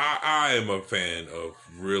always, I am a fan of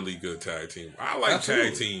really good tag team. I like Absolutely.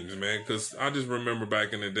 tag teams, man, because I just remember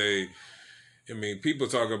back in the day. I mean, people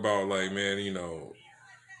talk about like, man,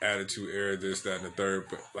 Attitude Era, this, that, and the third,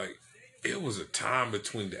 but like, it was a time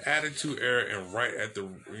between the Attitude Era and right at the,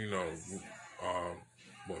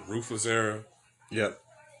 Ruthless Era. Yep.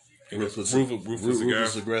 Ruthless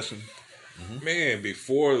Aggression. Man,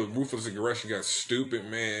 before Ruthless Aggression got stupid,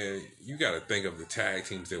 man, you got to think of the tag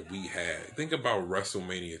teams that we had. Think about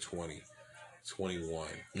WrestleMania 20, 21,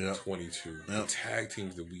 22. The tag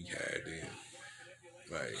teams that we had then.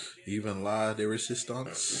 Like, even La de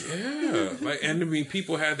Resistance. Yeah. Like, and I mean,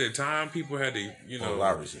 people had their time. People had their,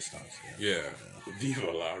 La Resistance. Yeah. Viva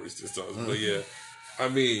La Resistance. But yeah, I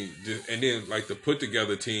mean, and then like the put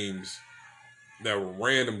together teams that were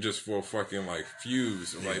random just for fucking like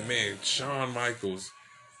fuse. Like, man, Shawn Michaels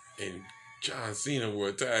and John Cena were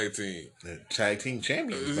a tag team. The tag team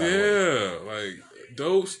champions. Like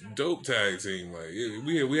dope tag team. Like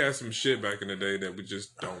we had some shit back in the day that we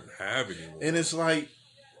just don't have anymore. And it's like,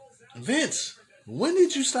 Vince, when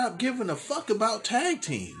did you stop giving a fuck about tag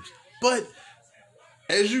teams? But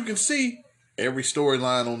as you can see, every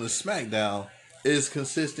storyline on the SmackDown is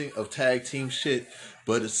consisting of tag team shit,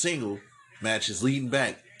 but a single match is leading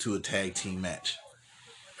back to a tag team match.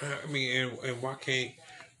 I mean, and why can't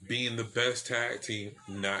being the best tag team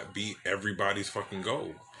not be everybody's fucking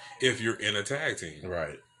goal if you're in a tag team?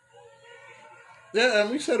 Right. Yeah, and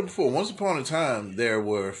we said it before. Once upon a time, there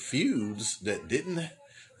were feuds that didn't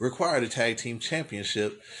require the tag team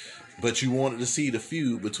championship, but you wanted to see the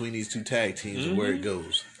feud between these two tag teams and where it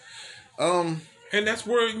goes. And that's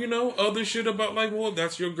where, other shit about like, well,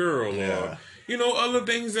 that's your girl. Yeah. Or, other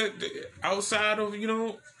things that outside of,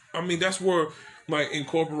 I mean, that's where like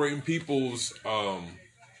incorporating people's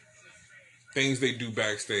things they do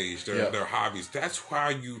backstage, their hobbies. That's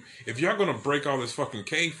why if y'all gonna break all this fucking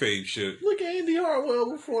kayfabe shit. Look at Andy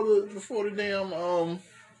Hartwell before the damn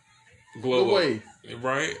glow the way. Up,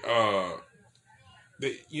 right?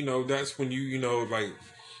 That's when like,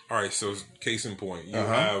 all right. So case in point, you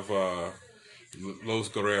have Los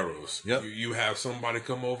Guerreros. Yep. You have somebody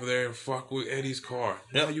come over there and fuck with Eddie's car.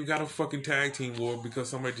 Now you got a fucking tag team war because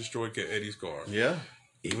somebody destroyed Eddie's car. Yeah.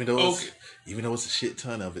 Even though it's a shit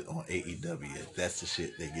ton of it on AEW, that's the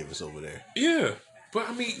shit they give us over there. Yeah. But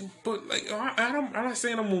I mean, like I'm not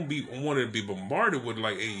saying I'm gonna wanting to be bombarded with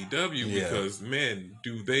like AEW because man,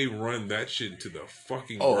 do they run that shit to the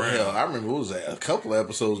fucking ground. Hell, I remember it was a couple of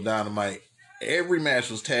episodes Dynamite. Every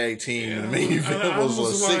match was tag team, and the main event was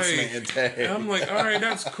a 6-man tag. I'm like, all right,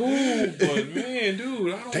 that's cool, but man,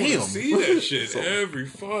 dude, I don't want to see that shit every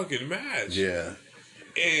fucking match. Yeah,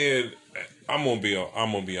 and I'm gonna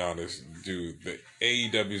be honest, dude. The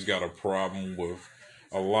AEW's got a problem with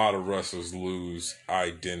a lot of wrestlers lose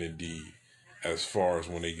identity as far as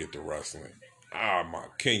when they get to wrestling.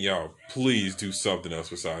 Can y'all please do something else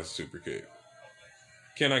besides Super Kick?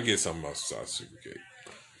 Can I get something else besides Super Kick?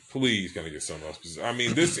 Please, can I get something else? I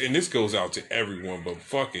mean, this goes out to everyone, but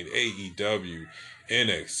fucking AEW,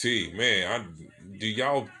 NXT, man.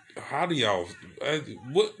 How do y'all?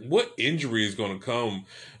 What injury is going to come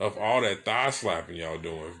of all that thigh slapping y'all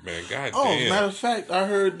doing, man? God damn. Matter of fact, I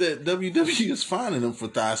heard that WWE is fining them for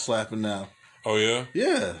thigh slapping now. Oh yeah.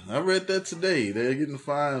 Yeah, I read that today. They're getting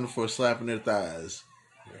fined for slapping their thighs.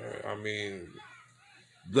 I mean,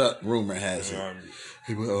 the rumor has it.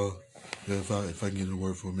 Hey, but, if I can get in a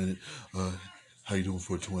word for a minute, how you doing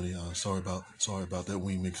for 20? Sorry about that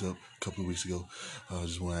wing mix up a couple of weeks ago. I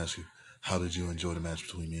just want to ask you, how did you enjoy the match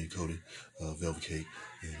between me and Cody, Velvet Cake,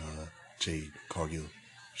 and Jade Cargill?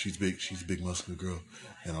 She's a big muscular girl,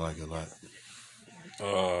 and I like her a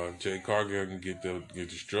lot. Jade Cargill can get the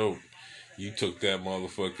stroke. You took that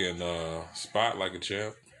motherfucking spot like a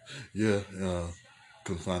champ. Yeah,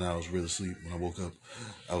 couldn't find out I was really asleep when I woke up.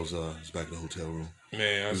 I was back in the hotel room.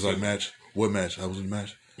 Man, it was like match. What match? I was in the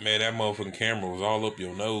match. Man, that motherfucking camera was all up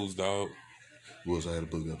your nose, dog. I had a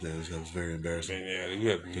booger up there. That was very embarrassing. Man,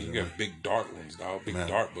 yeah, you got big dark ones, dog. Big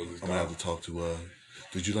dark boogers, dog. I'm gonna have to talk to.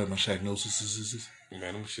 Did you like my Shaqnosis?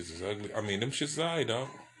 Man, them shits is ugly. I mean, them shits is alright, dog.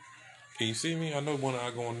 Can you see me? I know one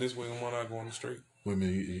eye going this way and one eye going straight. Wait a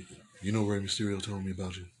minute. You know Rey Mysterio told me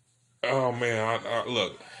about you. Oh man, I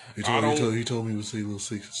look. He I told, don't. he told me to say little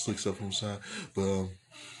slick stuff on the side. But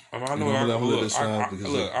I you know. know, I'm gonna let Look, that slide because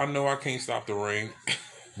look. I know I can't stop the rain.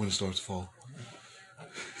 when it starts to fall.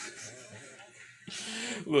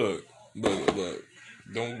 Look.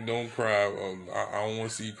 Don't cry. I don't want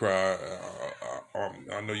to see you cry.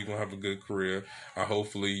 I know you're gonna have a good career.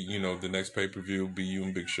 Hopefully, you know the next pay-per-view will be you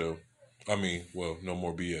and Big Show. I mean, well, no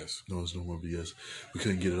more BS. No, it's no more BS. We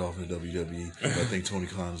couldn't get it off in the WWE, but I think Tony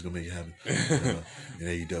Khan is gonna make it happen in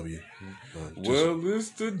AEW. Well,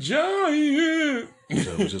 it's the Giant.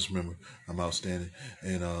 Just remember, I'm outstanding,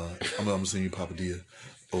 and I'm gonna send you Papa Dia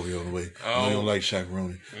over here on the way. I know you don't like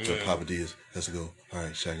Shakaroni, so Papa Dia's has to go. All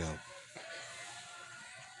right, Shaq out.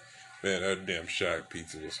 Man, that damn Shaq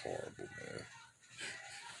pizza was horrible, man.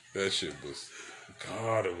 That shit was,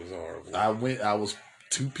 God, it was horrible. I was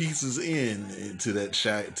 2 pieces into that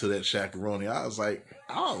Shakaroni. I was like,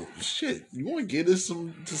 oh shit, you want to get this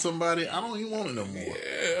to somebody? I don't even want it no more.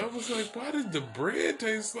 Yeah, I was like, why did the bread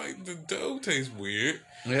taste like the dough taste weird?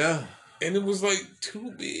 Yeah, and it was like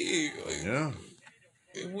too big. Like, yeah,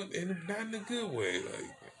 it went, and not in a good way. Like,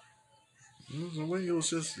 it was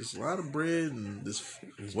just a lot of bread and this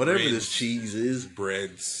whatever this cheese is.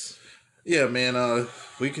 Breads. Yeah, man.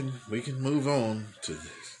 We can move on to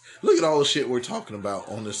this. Look at all the shit we're talking about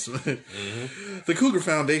on this. The Cougar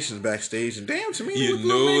Foundation is backstage, and damn, to me, you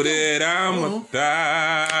know that I'm a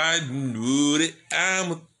thot. You know that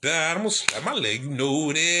I'm a thot. I'm gonna slap my leg. You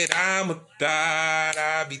know that I'm a thot.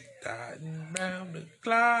 I be thotting round the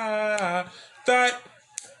clock. Thot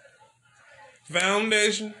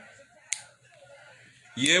Foundation.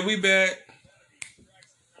 Yeah, we back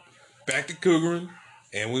to Cougarin',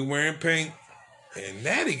 and we wearing pink. And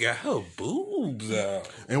Natty got her boobs out.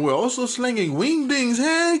 And we're also slinging wingdings.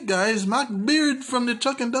 Hey, guys, Mac Beard from the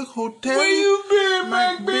Chuck and Duck Hotel. Where you been,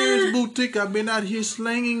 Mac Beard's Boutique. I've been out here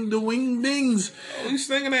slinging the wingdings. Oh, you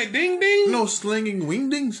slinging that ding ding? No, slinging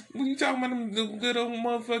wingdings. What you talking about them good old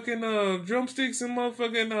motherfucking drumsticks and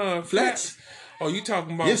motherfucking flats? Oh, you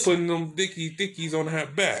talking about putting them dickies on her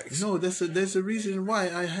backs? No, there's a reason why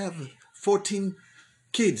I have 14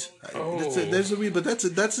 kids. Oh. There's a reason, but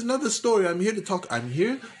that's another story. I'm here to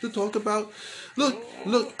talk about.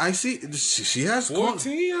 Look. I see. She has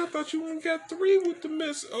 14. I thought you only got 3 with the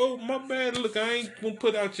miss. Oh, my bad. Look, I ain't gonna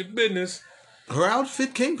put out your business. Her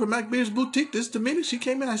outfit came from Mac Beard's Boutique. The minute she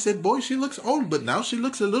came in, I said, boy, she looks old, but now she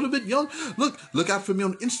looks a little bit young. Look out for me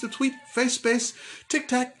on Insta Tweet, Face Space,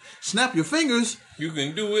 TikTok. Snap your fingers. You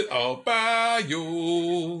can do it all by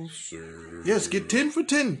yourself. Yes, get 10 for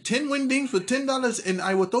 10. 10 wingdings for $10, and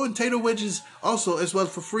I will throw in tater wedges also as well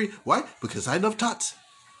for free. Why? Because I love tots.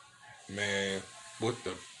 Man, what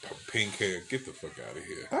the pink hair? Get the fuck out of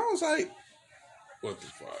here. I was like, what the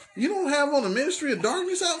fuck? You don't have on a Ministry of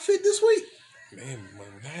Darkness outfit this week? Man,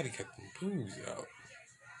 Natty got them boobs out.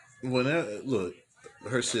 Well, look,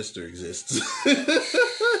 her sister exists.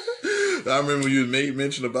 I remember you made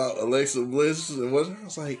mention about Alexa Bliss, and what I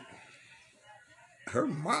was like, her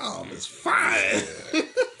mom is fine.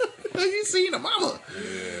 Have you seen her mama?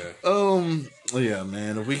 Yeah. Yeah,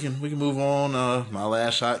 man. If we can move on. My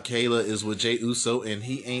last shot, Kayla, is with Jey Uso, and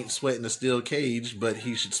he ain't sweating a steel cage, but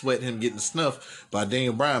he should sweat him getting snuffed by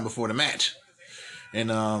Daniel Bryan before the match. And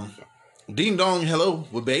Ding Dong hello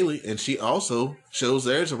with Bayley, and she also shows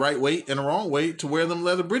there's a right way and a wrong way to wear them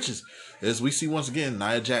leather breeches. As we see once again,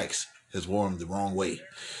 Nia Jax has worn the wrong way.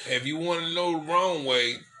 If you want to know the wrong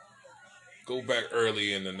way, go back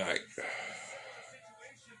early in the night.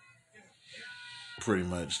 Pretty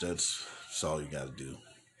much, that's all you got to do.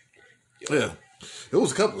 Yeah. There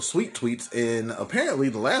was a couple of sweet tweets, and apparently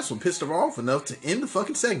the last one pissed her off enough to end the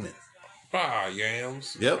fucking segment.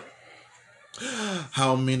 Yams. Yep.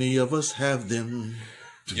 How many of us have them?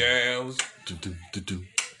 Yams.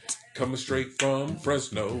 Coming straight from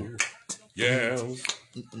Fresno. Yams.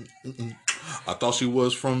 I thought she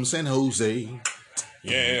was from San Jose.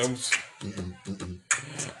 Yams.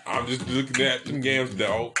 I'm just looking at them yams,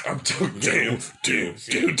 dog. I'm talking yams.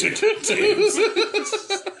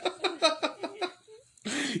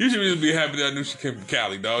 You should really be happy that I knew she came from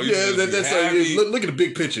Cali, dog. Yeah, that's look at the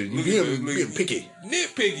big picture. You being picky.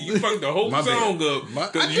 Nitpicky. You fucked the whole song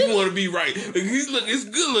up because you want to be right. Look, it's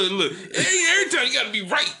good. Look. Every time you got to be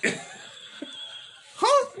right.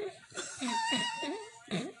 Huh?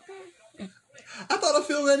 I thought I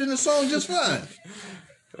feel that in the song just fine.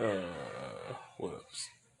 What else?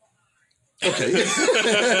 Okay.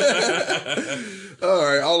 All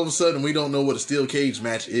right. All of a sudden, we don't know what a steel cage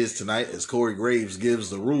match is tonight as Corey Graves gives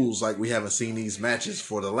the rules like we haven't seen these matches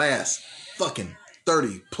for the last fucking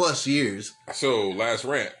 30 plus years. So, last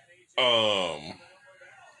rant.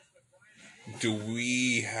 do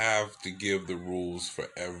we have to give the rules for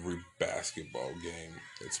every basketball game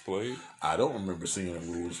that's played? I don't remember seeing the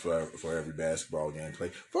rules for every basketball game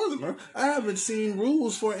played. Furthermore, I haven't seen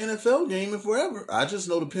rules for an NFL game in forever. I just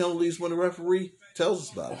know the penalties when the referee tells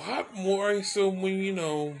us about it. More so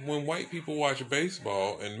when white people watch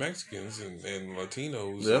baseball and Mexicans and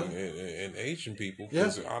Latinos and Asian people,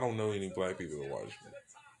 because I don't know any black people that watch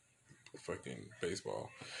fucking baseball.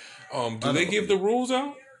 Do they give the rules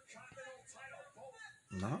out?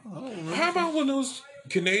 No, I don't remember. How about when those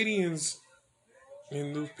Canadians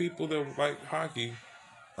and those people that like hockey?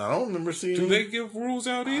 I don't remember seeing. Do they give rules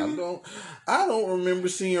out either? I don't remember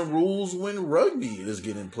seeing rules when rugby is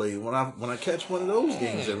getting played. When I catch one of those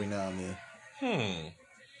games every now and then.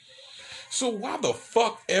 So why the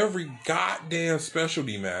fuck every goddamn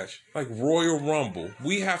specialty match, like Royal Rumble,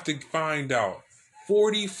 we have to find out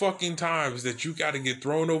 40 fucking times that you got to get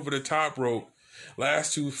thrown over the top rope,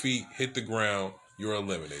 last 2 feet hit the ground, you're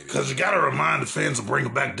eliminated. Because you got to remind the fans to bring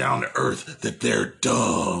them back down to earth that they're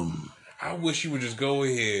dumb. I wish you would just go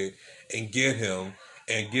ahead and get him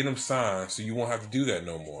signed so you won't have to do that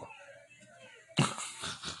no more.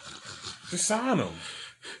 Just sign him.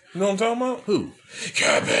 You know what I'm talking about? Who?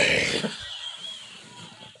 Cabby.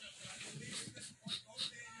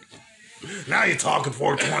 Now you're talking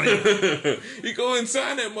 420. You go and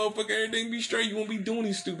sign that motherfucker, everything be straight. You won't be doing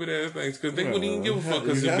these stupid ass things because they wouldn't even give a fuck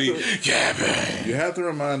because it'd be Cabby. You have to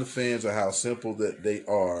remind the fans of how simple that they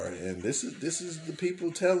are, and this is the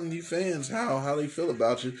people telling you fans how they feel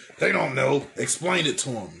about you. They don't know. Explain it to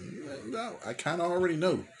them. No, I kind of already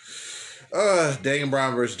know. Daniel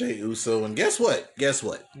Bryan versus Jey Uso, and guess what?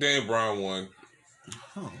 Daniel Bryan won.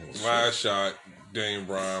 Oh, Last shot, Daniel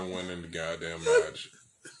Bryan winning the goddamn match.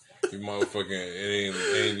 You motherfucking, it ain't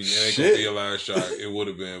gonna be a last shot. It would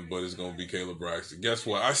have been, but it's gonna be Caleb Braxton. Guess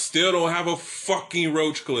what? I still don't have a fucking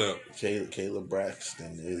roach clip. Caleb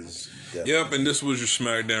Braxton is definitely. Yep, and this was your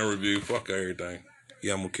SmackDown review. Fuck everything.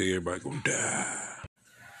 Yeah, I'm gonna kill everybody. Gonna die.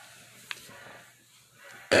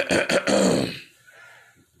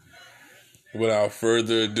 Without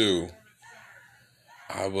further ado,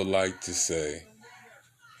 I would like to say,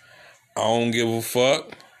 I don't give a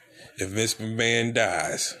fuck if Vince McMahon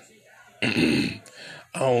dies. I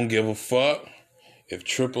don't give a fuck if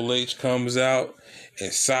Triple H comes out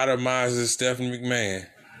and sodomizes Stephanie McMahon.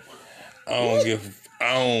 I don't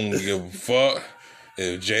give a fuck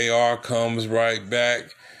if JR comes right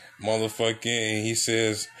back, motherfucking, and he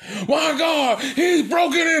says, "My God, he's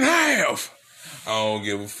broken in half." I don't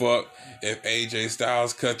give a fuck if AJ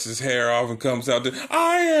Styles cuts his hair off and comes out there,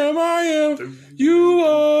 I am, you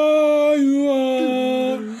are,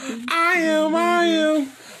 I am.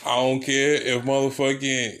 I don't care if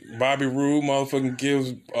motherfucking Bobby Roode motherfucking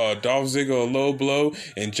gives Dolph Ziggler a low blow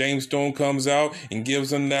and James Storm comes out and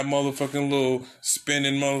gives him that motherfucking little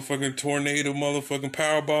spinning motherfucking tornado motherfucking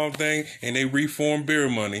powerbomb thing and they reform Beer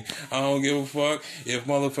Money. I don't give a fuck if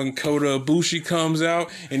motherfucking Kota Ibushi comes out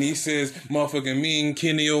and he says motherfucking me and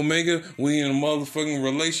Kenny Omega, we in a motherfucking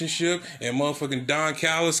relationship, and motherfucking Don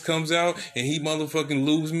Callis comes out and he motherfucking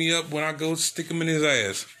lubes me up when I go stick him in his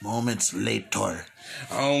ass. Moments later.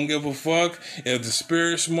 I don't give a fuck if the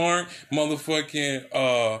Spirit Smart motherfucking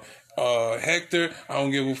Hector. I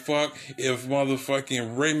don't give a fuck if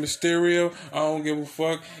motherfucking Rey Mysterio. I don't give a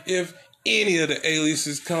fuck if any of the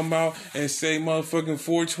aliases come out and say motherfucking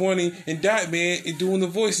 420 and Dot Man and doing the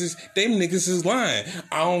voices. Them niggas is lying.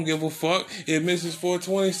 I don't give a fuck if Mrs.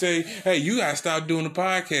 420 say, hey, you gotta stop doing the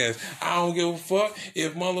podcast. I don't give a fuck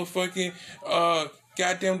if motherfucking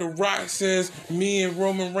goddamn The Rock says me and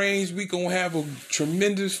Roman Reigns, we gonna have a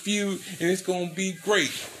tremendous feud and it's gonna be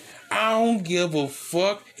great. I don't give a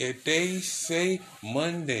fuck if they say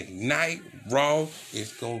Monday Night Raw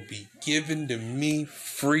is gonna be given to me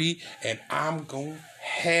free and I'm gonna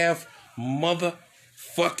have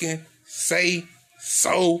motherfucking say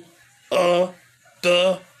so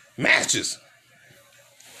the matches.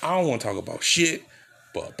 I don't want to talk about shit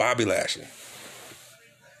but Bobby Lashley.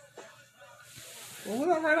 Well, what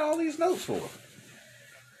I write all these notes for?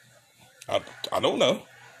 I don't know.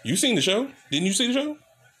 You seen the show? Didn't you see the show?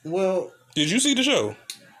 Well, did you see the show?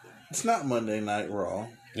 It's not Monday Night Raw.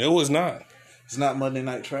 No, it's not. It's not Monday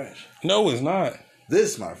Night Trash. No, it's not.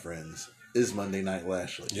 This, my friends, is Monday Night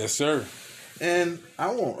Lashley. Yes, sir. And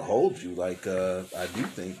I won't hold you. Like, I do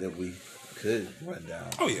think that we could run down.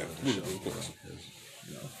 Oh, yeah. The show, of course.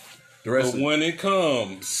 You know, the rest but when it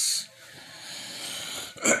comes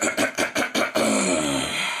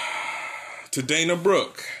to Dana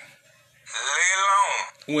Brooke,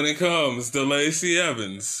 when it comes to Lacey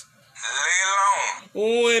Evans,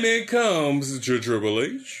 when it comes to Triple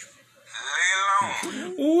H,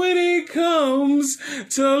 when it comes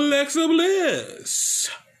to Alexa Bliss.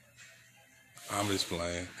 I'm just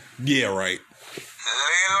playing. Yeah, right.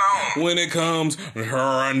 When it comes to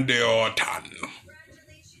Randy Orton.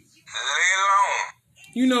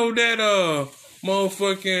 You know that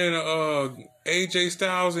motherfucking AJ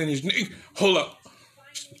Styles and his knee. Hold up.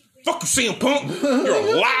 Fuck you, CM Punk. You're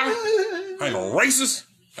a liar. I ain't no racist.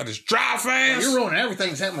 I just drive fast. You're ruining everything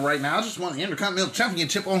that's happening right now. I just want the Intercontinental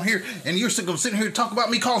Championship on here, and you're still sitting here to talk about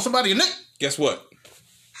me calling somebody a nick. Guess what?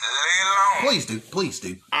 Please do. Please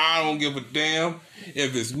do. I don't give a damn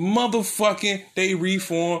if it's motherfucking they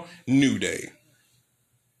reform New Day.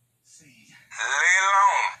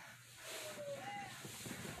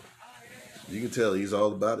 You can tell he's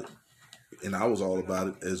all about it. And I was all about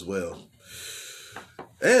it as well.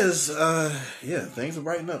 Things are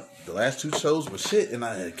brightening up. The last two shows were shit, and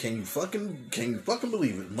can you fucking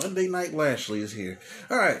believe it? Monday Night Lashley is here.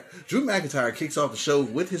 All right, Drew McIntyre kicks off the show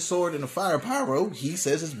with his sword and a fire pyro. He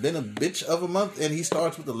says it's been a bitch of a month, and he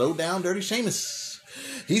starts with the low down dirty Sheamus.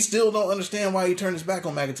 He still don't understand why he turned his back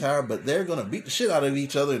on McIntyre, but they're gonna beat the shit out of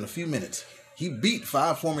each other in a few minutes. He beat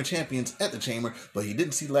 5 former champions at the Chamber, but he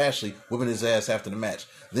didn't see Lashley whipping his ass after the match.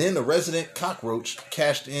 Then the resident cockroach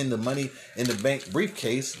cashed in the Money in the Bank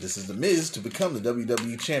briefcase. This is The Miz to become the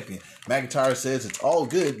WWE champion. McIntyre says it's all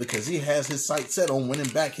good because he has his sights set on winning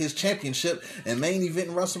back his championship and main event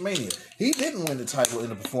in WrestleMania. He didn't win the title in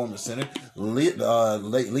the Performance Center, lead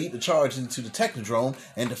the charge into the Technodrome,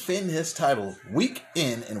 and defend his title week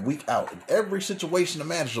in and week out in every situation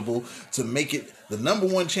imaginable to make it the number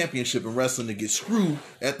one championship in wrestling to get screwed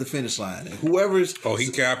at the finish line. And whoever's... Oh, he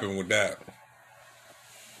capping with that.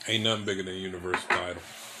 Ain't nothing bigger than the Universal title.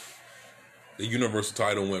 The Universal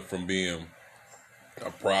title went from being a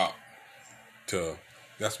prop to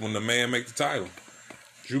that's when the man make the title.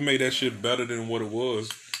 Drew made that shit better than what it was.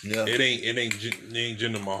 Yeah. Uh, It ain't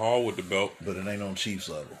Jinder Mahal with the belt. But it ain't on Chiefs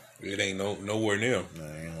level. It ain't nowhere near. No,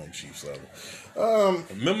 it ain't on Chiefs level.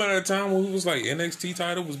 Remember that time when it was like NXT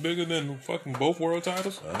title was bigger than fucking both world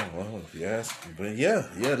titles? Oh, well, if you ask. But yeah,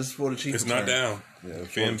 this is for the Chiefs. It's not down. Yeah,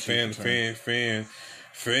 it's for the Chiefs return.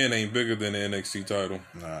 Fan ain't bigger than the NXT title.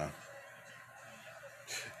 Nah.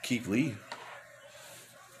 Keith Lee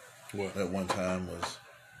What? at one time was...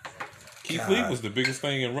 Keith Lee was the biggest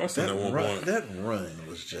thing in wrestling at one point. That run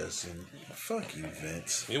was just... fuck you,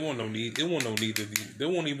 Vince. There wasn't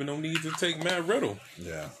even no need to take Matt Riddle.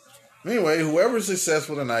 Yeah. Anyway, whoever's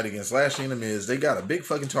successful tonight against Lashley and The Miz, they got a big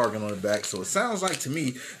fucking target on the back, so it sounds like to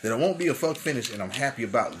me that it won't be a fuck finish, and I'm happy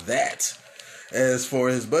about that. As for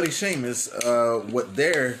his buddy Sheamus, what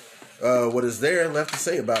is there left to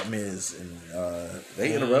say about Miz? And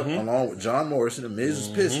they interrupt along with John Morrison, and Miz is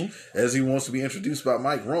pissed as he wants to be introduced by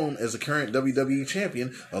Mike Rome as the current WWE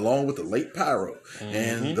champion, along with the late Pyro.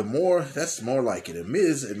 And that's more like it. And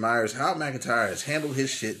Miz admires how McIntyre has handled his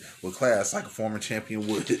shit with class like a former champion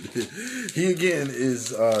would. He again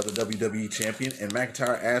is the WWE champion, and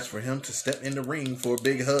McIntyre asks for him to step in the ring for a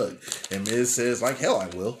big hug. And Miz says, like hell I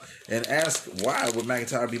will, and asks why would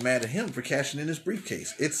McIntyre be mad at him for cashing in his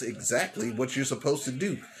briefcase. It's exactly what you're supposed to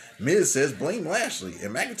do. Miz says blame Lashley,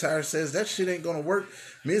 and McIntyre says that shit ain't gonna work.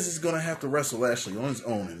 Miz is gonna have to wrestle Lashley on his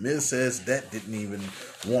own, and Miz says that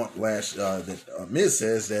Miz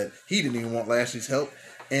says that he didn't even want Lashley's help,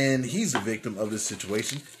 and he's a victim of this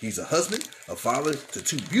situation. He's a husband, a father to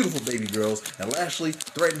 2 beautiful baby girls, and Lashley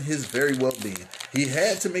threatened his very well-being. He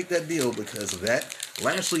had to make that deal because of that.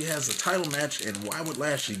 Lashley has a title match, and why would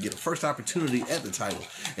Lashley get a first opportunity at the title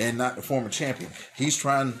and not the former champion? He's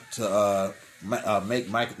trying to make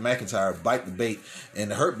McIntyre bite the bait, and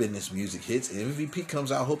the Hurt Business music hits, and MVP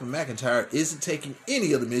comes out hoping McIntyre isn't taking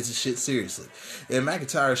any of the Miz's shit seriously. And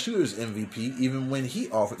McIntyre assures MVP even when he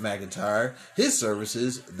offered McIntyre his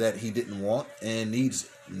services that he didn't want and needs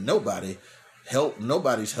nobody's help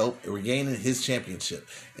regaining his championship.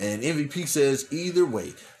 And MVP says either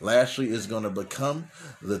way, Lashley is going to become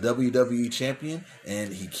the WWE champion,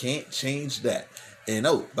 and he can't change that. And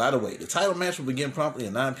oh, by the way, the title match will begin promptly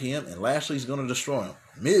at 9 p.m. and Lashley's going to destroy him.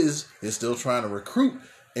 Miz is still trying to recruit,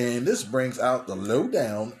 and this brings out the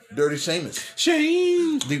low-down Dirty Sheamus.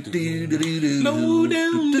 Low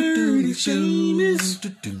down dirty Sheamus.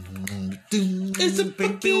 It's a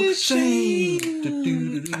fucking shame.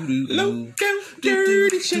 Low down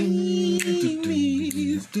dirty Sheamus.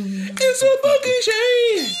 It's a fucking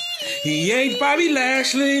shame. He ain't Bobby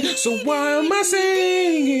Lashley, so why am I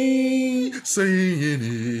saying it?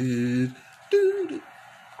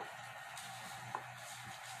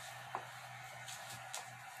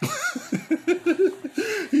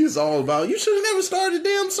 He's all about, you should have never started the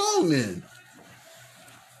damn song then.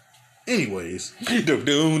 Anyways, Doom,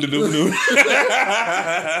 doom, doom, doom.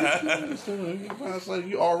 it's like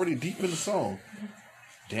you already deep in the song.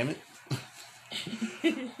 Damn it.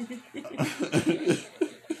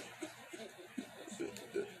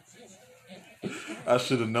 I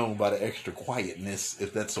should have known by the extra quietness,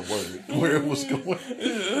 if that's a word, where it was going.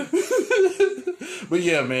 But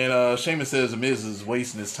yeah, man, Sheamus says The Miz is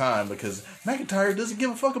wasting his time because McIntyre doesn't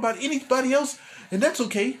give a fuck about anybody else, and that's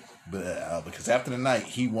okay. But because after the night,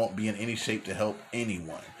 he won't be in any shape to help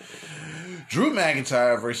anyone. Drew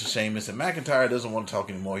McIntyre versus Sheamus, and McIntyre doesn't want to talk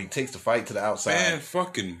anymore. He takes the fight to the outside. Man,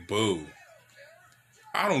 fucking boo.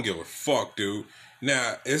 I don't give a fuck, dude.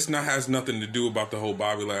 Now, has nothing to do about the whole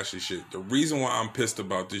Bobby Lashley shit. The reason why I'm pissed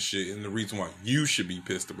about this shit and the reason why you should be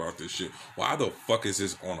pissed about this shit, why the fuck is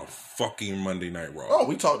this on a fucking Monday Night Raw? Oh,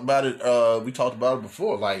 we talked about it. We talked about it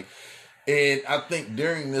before. Like, and I think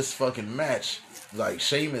during this fucking match, like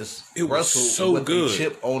Sheamus wrestled so with good. a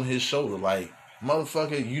chip on his shoulder. Like,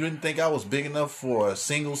 motherfucker, you didn't think I was big enough for a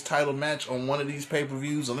singles title match on one of these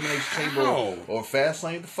pay-per-views, Elimination Chamber or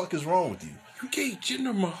Fastlane? The fuck is wrong with you? You gave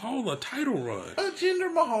Jinder Mahal a title run. A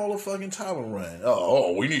Jinder Mahal a fucking title run.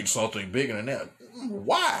 Oh, we need something bigger than that.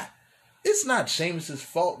 Why? It's not Sheamus'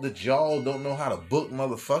 fault that y'all don't know how to book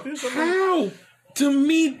motherfuckers. How? To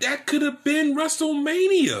me, that could have been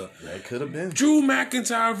WrestleMania. That could have been. Drew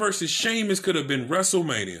McIntyre versus Sheamus could have been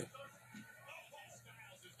WrestleMania.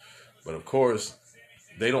 But of course,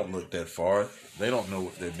 they don't look that far. They don't know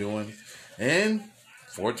what they're doing. And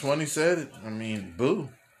 420 said it. I mean, boo.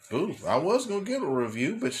 Boo. I was going to give a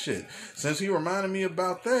review, but shit. Since he reminded me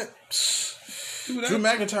about that, Drew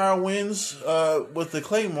McIntyre wins with the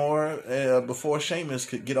Claymore before Sheamus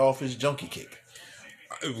could get off his junkie kick.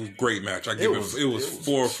 It was a great match. It was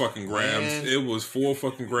 4 fucking grams. Man. It was 4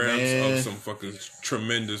 fucking grams of some fucking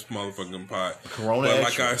tremendous motherfucking pot. Corona but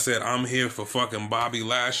extra. Like I said, I'm here for fucking Bobby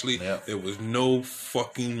Lashley. Yep. There was no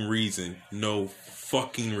fucking reason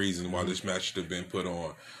why this match should have been put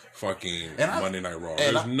on fucking Monday Night Raw.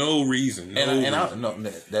 There's no reason. No,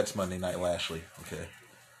 that's Monday Night Lashley. Okay.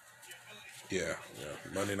 Yeah,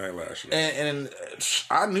 Monday Night Lashley. And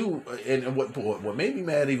I knew, and what made me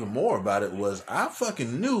mad even more about it was I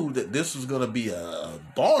fucking knew that this was going to be a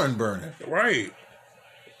barn burner. Right.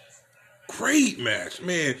 Great match,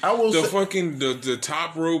 man. The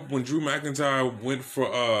top rope when Drew McIntyre went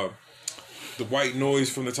for the white noise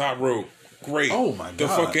from the top rope. Great. Oh my god. The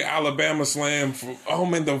fucking Alabama slam.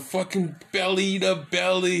 The fucking belly to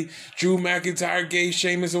belly. Drew McIntyre gave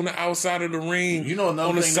Sheamus on the outside of the ring. You know another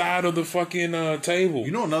on the thing side of the fucking table.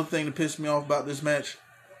 You know another thing that pissed me off about this match?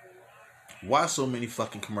 Why so many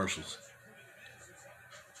fucking commercials?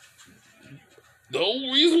 The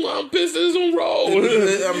whole reason why I'm pissed is on Raw.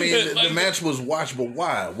 I mean, the match was watchable.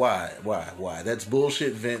 Why? That's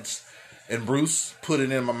bullshit, Vince and Bruce. Put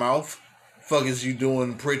it in my mouth. Fuck is you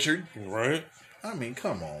doing, Pritchard? Right. I mean,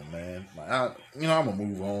 come on, man. I'm gonna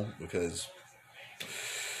move on because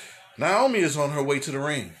Naomi is on her way to the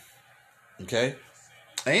ring. Okay?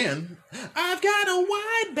 And I've got a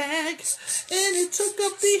wide bag, and it took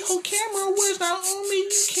up the whole camera. Where's Naomi? You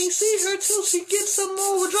can't see her till she gets some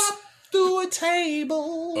more drop through a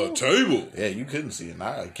table. A table? Yeah, you couldn't see it.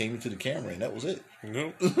 I came into the camera, and that was it.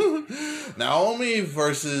 Nope. Naomi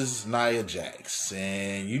versus Nia Jax.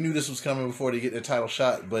 And you knew this was coming before they get their title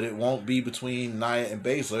shot, but it won't be between Nia and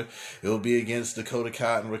Baszler. It will be against Dakota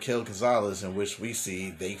Kai and Raquel Gonzalez, in which we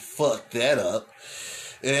see they fucked that up.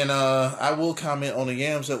 And I will comment on the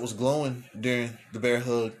yams that was glowing during the bear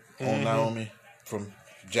hug on Naomi from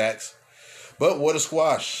Jax. But what a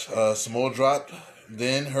squash. Samoa dropped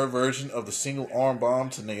then her version of the single arm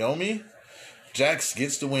bomb to Naomi. Jax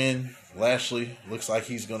gets the win. Lashley looks like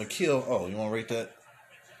he's going to kill. Oh, you want to rate that?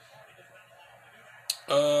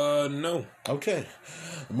 No. Okay.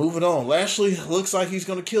 Moving on. Lashley looks like he's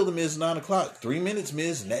going to kill the Miz 9 o'clock. 3 minutes,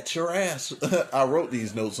 Miz. That's your ass. I wrote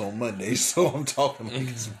these notes on Monday, so I'm talking like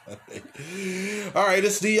it's Monday. All right,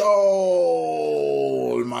 it's the almighty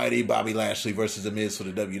Bobby Lashley versus the Miz for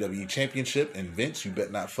the WWE Championship. And Vince, you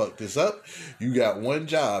better not fuck this up. You got one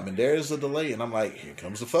job, and there's a delay. And I'm like, here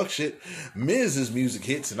comes the fuck shit. Miz's music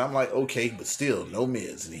hits, and I'm like, okay, but still, no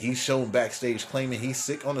Miz. And he's shown backstage claiming he's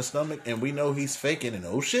sick on the stomach, and we know he's faking. And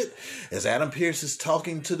oh shit, as Adam Pearce is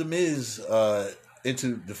talking to the Miz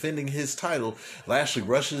into defending his title, Lashley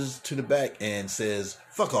rushes to the back and says,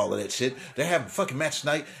 fuck all of that shit. They're having a fucking match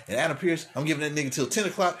tonight, and Adam Pearce, I'm giving that nigga till 10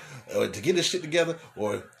 o'clock to get his shit together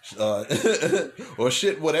or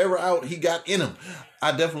shit whatever out he got in him.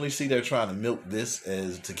 I definitely see they're trying to milk this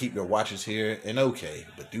as to keep their watchers here, and okay,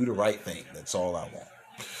 but do the right thing. That's all I want.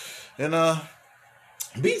 And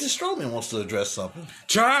Beezus Strowman wants to address something.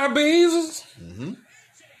 Try Beezus. Mm-hmm.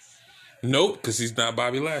 Nope, because he's not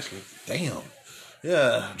Bobby Lashley. Damn.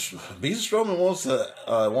 Yeah, Beast Strowman wants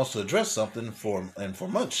to address something for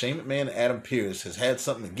months. Shane McMahon and Adam Pearce has had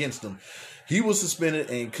something against him. He was suspended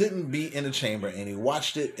and couldn't be in the chamber, and he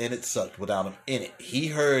watched it, and it sucked without him in it. He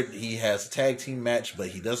heard he has a tag team match, but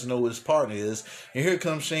he doesn't know what his partner is. And here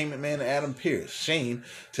comes Shane McMahon and Adam Pearce. Shane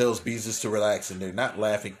tells Beezus to relax, and they're not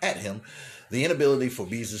laughing at him. The inability for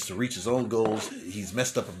Beezus to reach his own goals, he's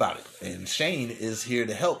messed up about it. And Shane is here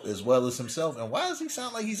to help as well as himself. And why does he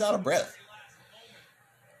sound like he's out of breath?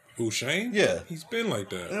 Who, Shane? Yeah. He's been like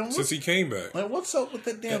that since he came back. Like, what's up with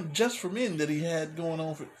that damn Just for Men that he had going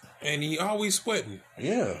on for... And he always sweating.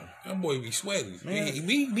 Yeah. That boy be sweating. Man.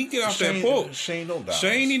 He get off Shane, that pole. Shane don't die.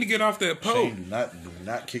 Shane need to get off that pole. Shane do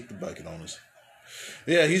not kick the bucket on us.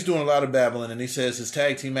 Yeah, he's doing a lot of babbling, and he says his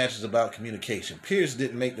tag team match is about communication. Pierce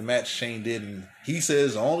didn't make the match, Shane did, and he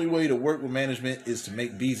says the only way to work with management is to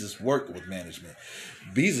make Beezus work with management.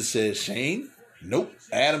 Beezus says, Shane, nope,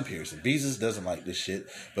 Adam Pearce. And Beezus doesn't like this shit,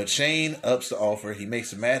 but Shane ups the offer. He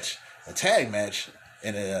makes the match a tag match,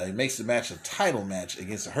 and he makes the match a title match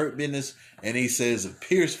against the Hurt Business, and he says if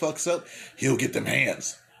Pierce fucks up, he'll get them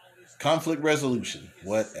hands. Conflict resolution,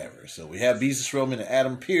 whatever. So we have Beezus Strowman and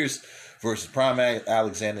Adam Pearce versus Prime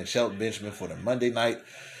Alexander and Shelton Benjamin for the Monday Night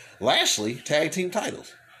Lashley tag team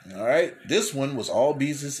titles. All right, this one was all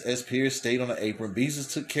Beezus as Pierce stayed on the apron.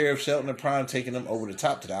 Beezus took care of Shelton and Prime, taking them over the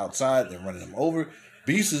top to the outside, then running them over.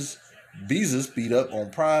 Beezus beat up on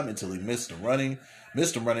Prime until he missed him running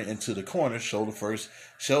into the corner, shoulder first.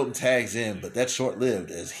 Shelton tags in, but that's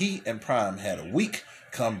short-lived as he and Prime had a weak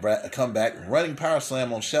comeback, running power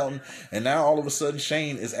slam on Shelton, and now all of a sudden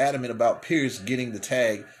Shane is adamant about Pierce getting the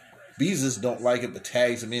tag. Beezus don't like it, but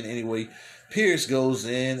tags him in anyway. Pierce goes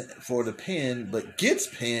in for the pin, but gets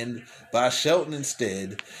pinned by Shelton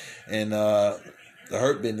instead, and the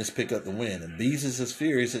Hurt Business pick up the win. And Beezus is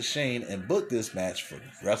furious at Shane and booked this match for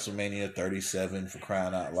WrestleMania 37, for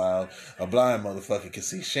crying out loud. A blind motherfucker can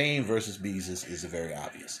see Shane versus Beezus is very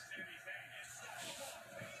obvious.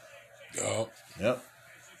 Oh. Yep.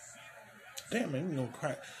 Damn, man, we gonna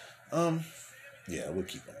cry. Yeah, we'll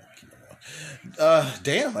keep on.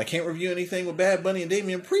 Damn, I can't review anything with Bad Bunny and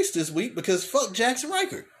Damian Priest this week because fuck Jackson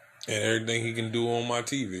Ryker. And everything he can do on my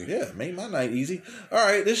TV. Yeah, made my night easy. All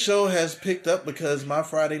right, this show has picked up because my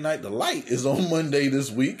Friday Night Delight is on Monday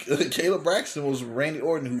this week. Caleb Braxton was with Randy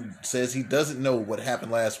Orton, who says he doesn't know what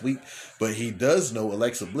happened last week, but he does know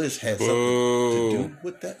Alexa Bliss had something to do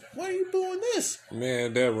with that. Why are you doing this?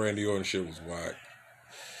 Man, that Randy Orton shit was whack.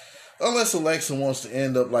 Unless Alexa wants to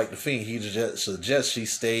end up like the Fiend, he just suggests she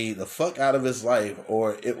stay the fuck out of his life,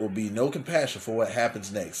 or it will be no compassion for what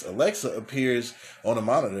happens next. Alexa appears on a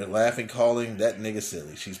monitor, laughing, calling that nigga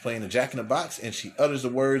silly. She's playing a Jack in the Box, and she utters the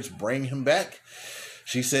words, "Bring him back."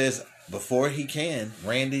 She says, before he can,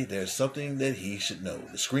 Randy, there's something that he should know.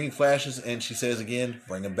 The screen flashes, and she says again,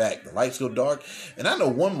 "Bring him back." The lights go dark, and I know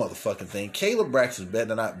one motherfucking thing. Caleb Braxton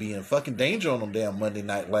better not be in fucking danger on them damn Monday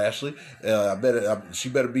Night Lashley. She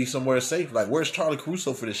better be somewhere safe. Like, where's Charlie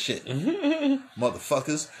Caruso for this shit?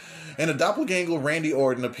 Motherfuckers. And a doppelganger, Randy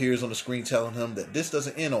Orton, appears on the screen telling him that this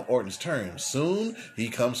doesn't end on Orton's terms. Soon, he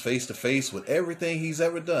comes face to face with everything he's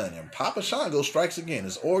ever done. And Papa Shango strikes again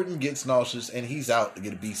as Orton gets nauseous and he's out to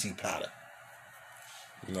get a BC powder.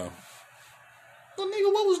 No. Well,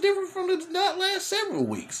 nigga, what was different from the last several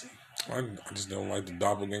weeks? I just don't like the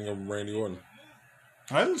doppelganger of Randy Orton.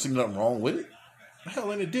 I didn't see nothing wrong with it.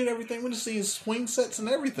 Hell, and it did everything. We're just seeing swing sets and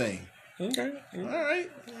everything. Okay. All right.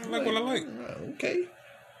 I like what I like. Okay.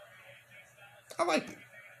 I like it.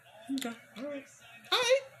 Okay. All right. All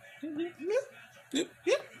right. Yep.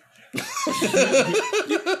 Yep.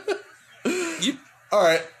 Yep. All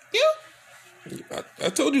right. Yep. I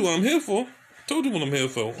told you what I'm here for. I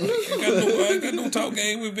ain't got no talk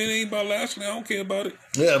game with anything about Lashley. I don't care about it.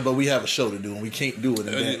 Yeah, but we have a show to do, and we can't do it.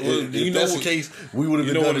 And if that's the case, we would have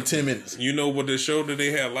been done in 10 minutes. You know what the show that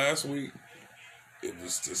they had last week? It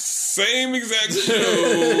was the same exact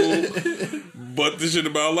show, but the shit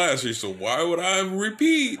about Lashley. So why would I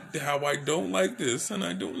repeat how I don't like this and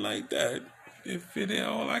I don't like that? If it ain't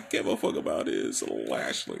all I give a fuck about is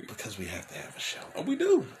Lashley. Because we have to have a show. Oh, we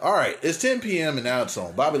do. All right, it's 10 p.m. and now it's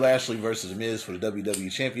on. Bobby Lashley versus The Miz for the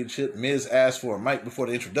WWE Championship. Miz asked for a mic before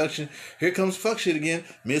the introduction. Here comes fuck shit again.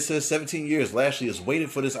 Miz says 17 years. Lashley has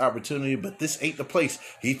waited for this opportunity, but this ain't the place.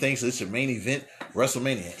 He thinks it's your main event,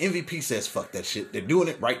 WrestleMania. MVP says fuck that shit. They're doing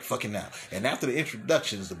it right fucking now. And after the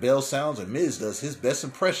introductions, the bell sounds and Miz does his best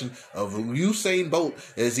impression of Usain Bolt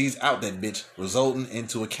as he's out that bitch, resulting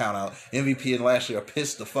into a countout. MVP and Lashley are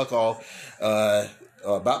pissed the fuck off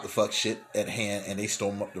about the fuck shit at hand, and they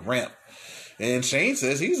storm up the ramp. And Shane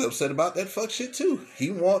says he's upset about that fuck shit too.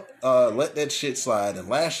 He won't let that shit slide. And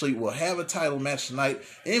Lashley will have a title match tonight.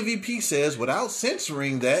 MVP says, without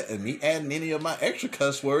censoring that and me adding any of my extra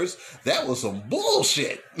cuss words, that was some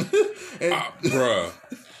bullshit. Bruh.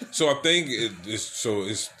 So I think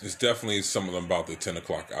it's definitely something about the 10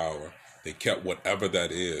 o'clock hour. They kept whatever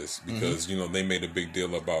that is because, they made a big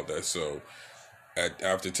deal about that. So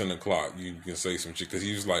after 10 o'clock, you can say some shit. Because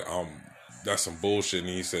he was like, that's some bullshit. And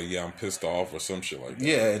he said, yeah, I'm pissed off or some shit like that.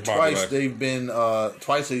 Yeah, and twice they've been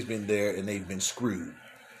there and they've been screwed.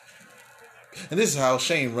 And this is how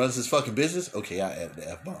Shane runs his fucking business. Okay, I added the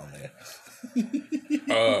F-bomb there.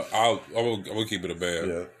 I will keep it a bad.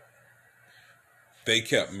 Yeah. They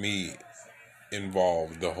kept me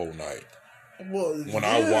involved the whole night. Well, when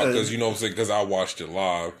I watched, because what I'm saying, because I watched it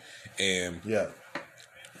live, and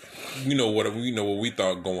what we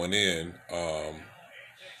thought going in,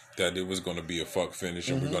 that it was going to be a fuck finish,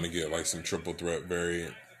 and we're going to get like some triple threat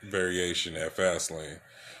variation at Fastlane,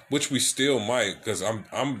 which we still might, because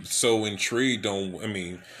I'm so intrigued on. I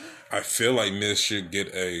mean, I feel like Miz should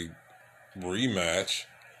get a rematch.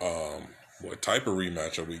 What type of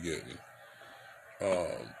rematch are we getting?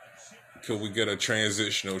 Could we get a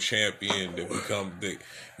transitional champion that become big?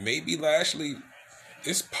 Maybe Lashley.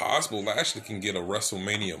 It's possible Lashley can get a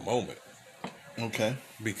WrestleMania moment. Okay.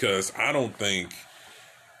 Because I don't think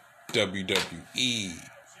WWE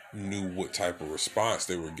knew what type of response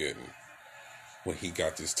they were getting when he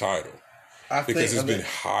got this title. Because it's been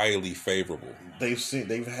highly favorable.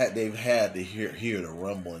 They've had to hear the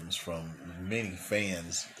rumblings from many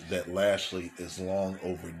fans that Lashley is long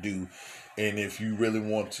overdue. And if you really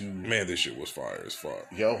want to... Man, this shit was fire as fuck.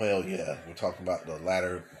 Yo, hell yeah. We're talking about the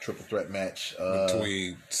ladder triple threat match.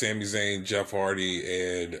 Between Sami Zayn, Jeff Hardy,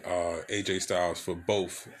 and AJ Styles for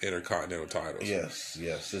both Intercontinental titles.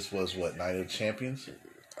 Yes. This was, Night of the Champions?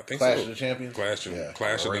 I think Clash so. of the Champions? Clash of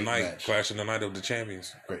the Night. Match. Clash of the Night of the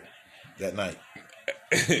Champions. Great. That night.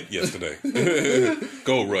 Yesterday.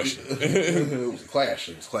 Gold Russian. It was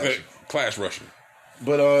clashing. Clash Russian.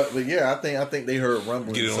 But yeah, I think they heard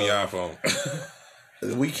rumblings. Get it on your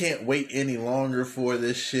iPhone. We can't wait any longer for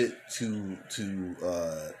this shit to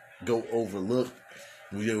go overlooked.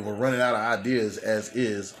 We're running out of ideas as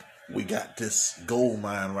is. We got this gold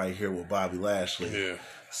mine right here with Bobby Lashley. Yeah.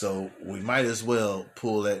 So we might as well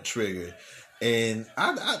pull that trigger. And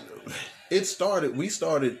we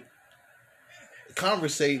started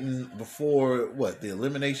conversating before the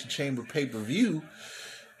Elimination Chamber pay-per-view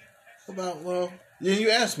about, then you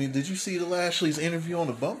asked me, did you see the Lashley's interview on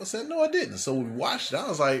the bump? I said, no, I didn't. So we watched it. I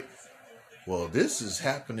was like, well, this is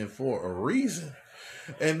happening for a reason.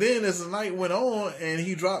 And then as the night went on and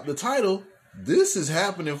he dropped the title, this is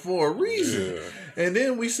happening for a reason. Yeah. And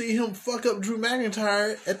then we see him fuck up Drew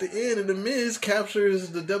McIntyre at the end, and The Miz captures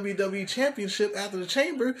the WWE Championship after the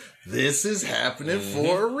Chamber. This is happening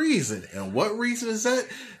for a reason. And what reason is that?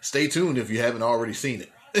 Stay tuned if you haven't already seen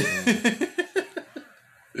it.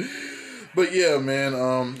 But yeah,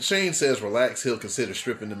 man, Shane says relax, he'll consider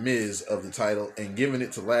stripping The Miz of the title and giving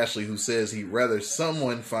it to Lashley, who says he'd rather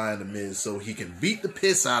someone find The Miz so he can beat the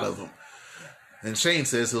piss out of him. And Shane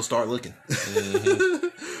says he'll start looking.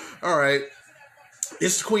 All right.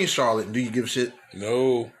 It's Queen Charlotte. Do you give a shit?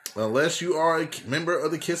 No. Unless you are a member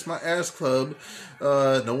of the Kiss My Ass Club,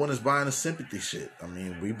 no one is buying a sympathy shit. I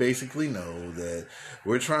mean, we basically know that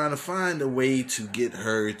we're trying to find a way to get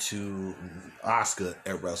her to Asuka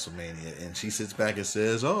at WrestleMania. And she sits back and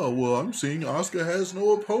says, oh, well, I'm seeing Asuka has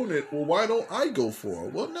no opponent. Well, why don't I go for her?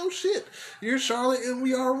 Well, no shit. You're Charlotte and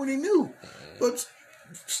we already knew. But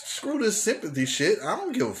screw this sympathy shit. I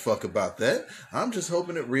don't give a fuck about that. I'm just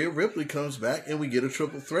hoping that Rhea Ripley comes back and we get a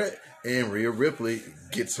triple threat and Rhea Ripley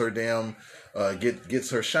gets her gets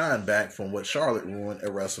her shine back from what Charlotte ruined at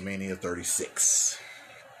WrestleMania 36.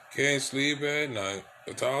 Can't sleep at night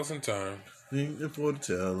 1,000 times. Thinking for the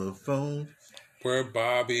telephone. Where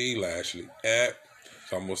Bobby Lashley at?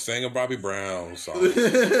 So I'm gonna sing a Bobby Brown song.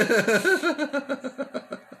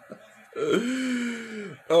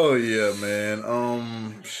 Oh yeah,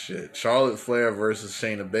 man. Shit. Charlotte Flair versus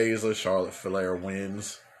Shayna Baszler. Charlotte Flair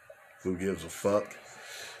wins. Who gives a fuck?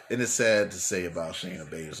 And it's sad to say about Shayna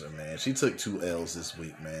Baszler, man. She took 2 L's this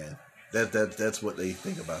week, man. That's what they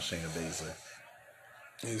think about Shayna Baszler.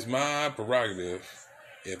 It's my prerogative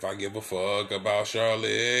if I give a fuck about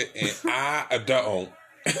Charlotte, and I don't.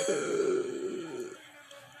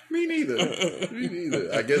 Me neither.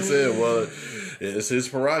 I guess it's his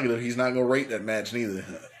prerogative. He's not gonna rate that match neither.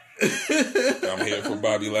 I'm here for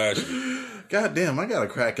Bobby Lashley. God damn, I gotta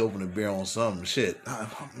crack open a beer on something. Shit,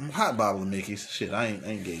 hot bottle of Mickey's. Shit, I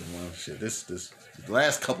ain't gave one. Shit, this the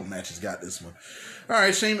last couple matches got this one. All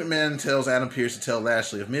right, Shane McMahon tells Adam Pearce to tell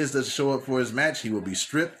Lashley if Miz doesn't show up for his match, he will be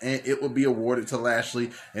stripped and it will be awarded to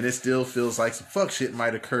Lashley. And it still feels like some fuck shit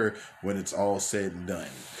might occur when it's all said and done.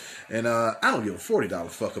 And I don't give a $40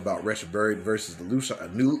 fuck about Richard Berry versus the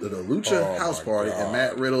Lucha House Party and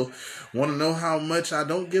Matt Riddle. Want to know how much I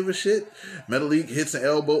don't give a shit? Metalik hits an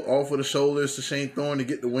elbow off of the shoulders to Shane Thorne to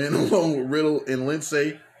get the win along with Riddle and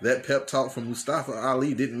Lindsay. That pep talk from Mustafa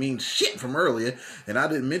Ali didn't mean shit from earlier, and I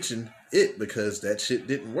didn't mention it because that shit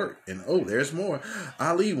didn't work. And oh, there's more.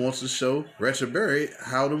 Ali wants to show Richard Berry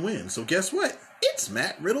how to win. So guess what? It's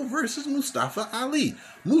Matt Riddle versus Mustafa Ali.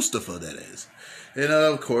 Mustafa, that is. And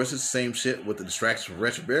of course, it's the same shit with the distraction from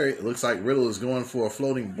Richard Berry. It looks like Riddle is going for a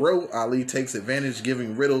floating bro. Ali takes advantage,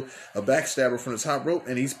 giving Riddle a backstabber from the top rope,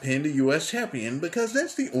 and he's pinned the U.S. champion because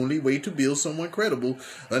that's the only way to build someone credible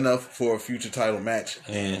enough for a future title match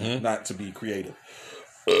and not to be creative.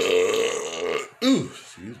 Ooh,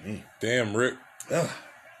 excuse me. Damn, Rick.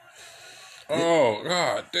 Oh,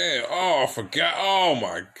 God damn. Oh, I forgot. Oh,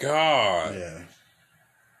 my God. Yeah.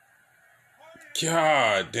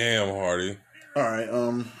 God damn, Hardy. All right,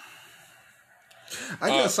 I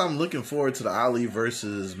guess I'm looking forward to the Ali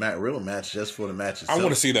versus Matt Riddle match just for the match itself. I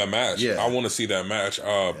want to see that match. Yeah. I want to see that match.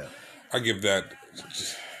 I give that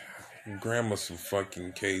grandma some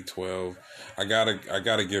fucking K12. I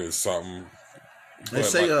gotta give it something. They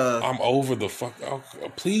say I'm over the fuck. Oh,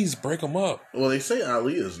 please break them up. Well, they say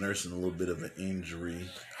Ali is nursing a little bit of an injury.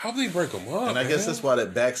 How do they break them up? And I guess that's why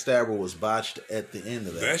that backstabber was botched at the end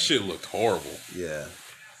of that. That shit looked horrible. Yeah.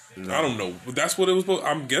 I don't know. That's what it was supposed.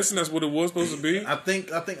 I'm guessing that's what it was supposed to be. I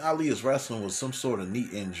think Ali is wrestling with some sort of knee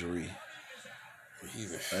injury.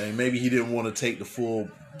 I mean, maybe he didn't want to take the full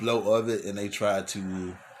blow of it, and they tried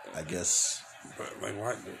to, I guess. But like,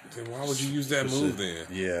 why would you use that move then?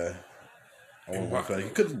 Yeah. Why, you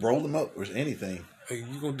could have rolled him up or anything. Like,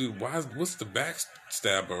 you gonna do? What's the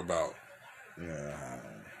backstabber about? Yeah.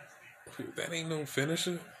 That ain't no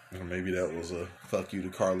finisher. Or maybe that was a fuck you to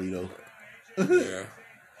Carlito. Yeah.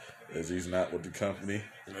 As he's not with the company.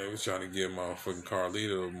 They was trying to give motherfucking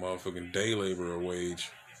Carlito a motherfucking day laborer wage.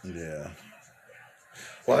 Yeah.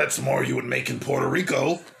 Well, that's more you would make in Puerto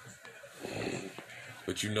Rico.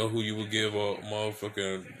 But you know who you would give a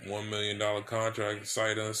motherfucking $1 million contract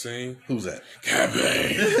sight unseen? Who's that?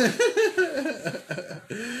 Cabby.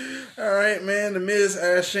 All right, man. The Miz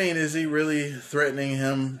asked Shane, is he really threatening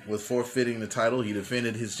him with forfeiting the title? He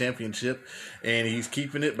defended his championship, and he's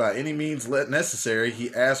keeping it by any means necessary.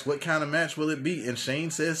 He asked, what kind of match will it be? And Shane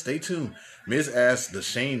says, stay tuned. Miz asked, does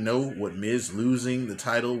Shane know what Miz losing the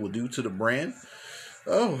title will do to the brand?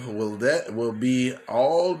 Oh, well, that will be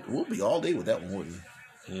all. We'll be all day with that one, wouldn't we?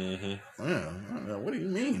 Mm-hmm. Yeah, I don't know. What do you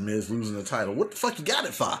mean, Miz losing the title? What the fuck you got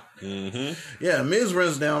it for? Mm-hmm. Yeah, Miz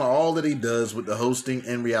runs down all that he does with the hosting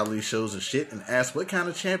and reality shows and shit and asks what kind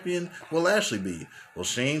of champion will Lashley be. Well,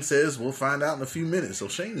 Shane says we'll find out in a few minutes. So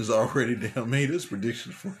Shane has already made his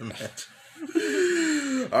prediction for the match.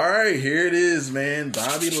 All right, here it is, man.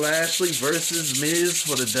 Bobby Lashley versus Miz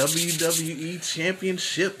for the WWE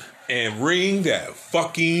Championship. And ring that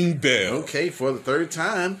fucking bell. Okay, for the third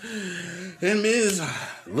time. And Miz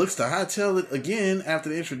looks to hightail it again after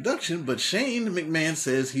the introduction, but Shane McMahon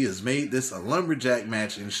says he has made this a lumberjack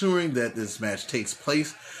match, ensuring that this match takes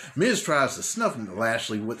place. Miz tries to snuff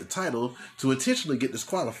Lashley with the title to intentionally get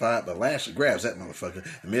disqualified, but Lashley grabs that motherfucker,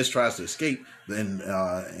 and Miz tries to escape and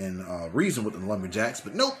reason with the lumberjacks,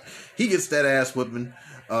 but nope, he gets that ass whipping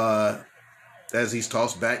as he's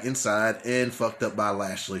tossed back inside and fucked up by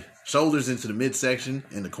Lashley. Shoulders into the midsection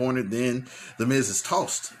in the corner, then the Miz is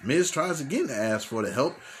tossed. Miz tries again to ask for the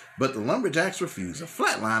help, but the lumberjacks refuse. A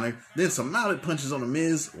flatliner, then some mounted punches on the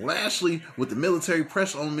Miz. Lashley with the military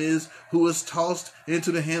pressure on Miz, who is tossed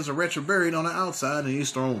into the hands of Richard Berry on the outside, and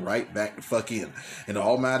he's thrown right back the fuck in. And the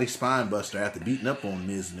almighty spine buster after beating up on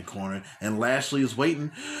Miz in the corner, and Lashley is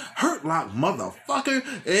waiting. Hurt Lock, motherfucker!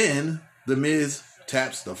 And the Miz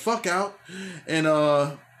taps the fuck out, and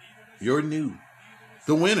you're new.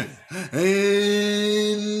 The winner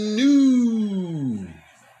and new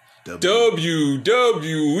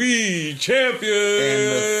WWE champion.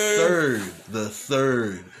 And the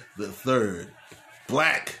third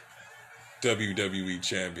black WWE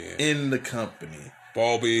champion in the company.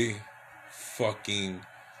 Bobby fucking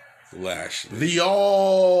Lashley. The almighty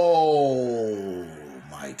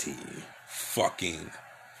fucking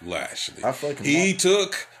Lashley. He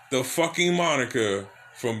took the fucking moniker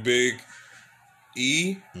from Big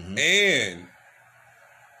E and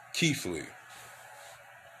Keith Lee.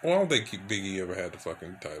 Well, I don't think Big E ever had the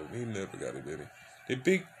fucking title. He never got it, did he?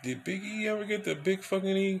 Did Big E ever get the big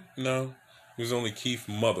fucking E? No. It was only Keith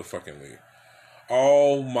motherfucking Lee.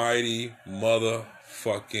 Almighty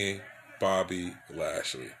motherfucking Bobby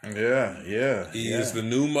Lashley. Yeah. He is the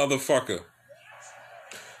new motherfucker.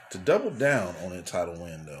 To double down on that title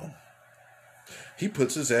win, though, he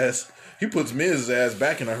puts Miz's ass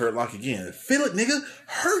back in a hurt lock again. Feel it, nigga.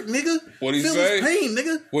 Hurt, nigga. What'd he Feel say? his pain,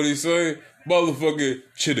 nigga. What'd he say? Motherfucker,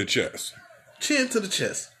 chin to chest. Chin to the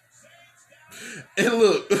chest. And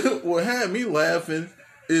look, what had me laughing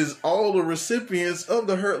is all the recipients of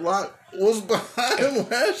the hurt lock was behind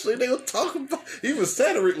Lashley. They were talking about, even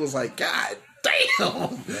Cedric was like, God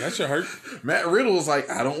damn. Man, that shit hurt. Matt Riddle was like,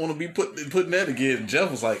 I don't want to be putting that again. And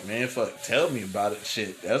Jeff was like, man, fuck, tell me about it.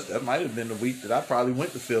 Shit, that might have been the week that I probably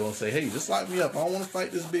went to Phil and say, hey, just lock me up. I don't want to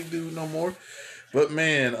fight this big dude no more. But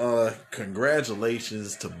man,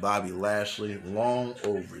 congratulations to Bobby Lashley. Long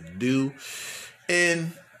overdue.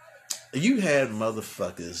 And you had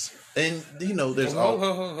motherfuckers. And, you know, there's all...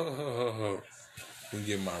 Let me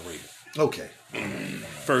give my rating. Okay.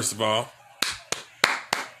 First of all,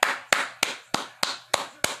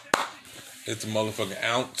 it's a motherfucking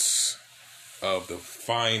ounce of the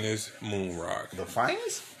finest moon rock. The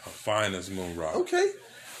finest? The finest moon rock. Okay.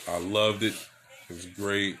 I loved it. It was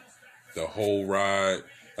great. The whole ride.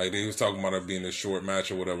 Like, they was talking about it being a short match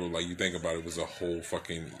or whatever. Like, you think about it, it was a whole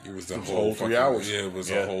fucking... It was the whole 3 fucking... hours. Yeah, it was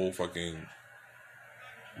a whole fucking...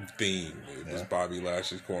 theme. It was Bobby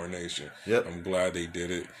Lashley's coronation. Yep. I'm glad they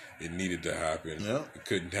did it. It needed to happen. Yep. It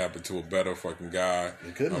couldn't happen to a better fucking guy.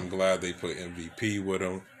 It couldn't. I'm glad they put MVP with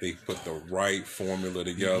him. They put the right formula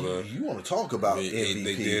together. You want to talk about MVP.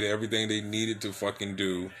 They did everything they needed to fucking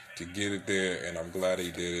do to get it there, and I'm glad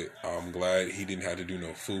they did it. I'm glad he didn't have to do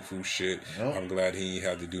no foo-foo shit. Nope. I'm glad he didn't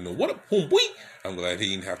have to do no what up, boom, boy. I'm glad he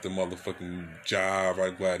didn't have to motherfucking jive.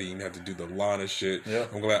 I'm glad he didn't have to do the Lana shit.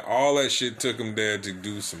 Yep. I'm glad all that shit took him there to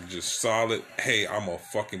do some just solid, hey, I'm a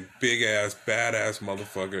fucking big-ass, badass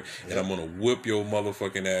motherfucker, and I'm gonna whip your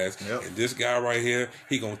motherfucking ass. Yep. And this guy right here,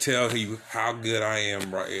 he gonna tell you how good I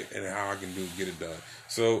am, right, and how I can get it done.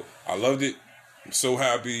 So, I loved it. I'm so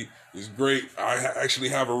happy. It's great. I actually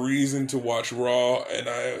have a reason to watch Raw, and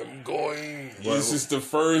I am going. This is the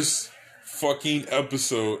first fucking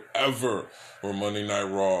episode ever for Monday Night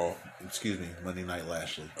Raw. Excuse me, Monday Night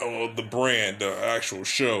Lashley. Oh, the brand, the actual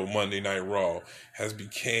show, Monday Night Raw, has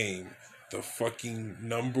became the fucking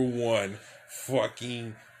number one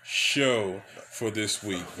fucking show for this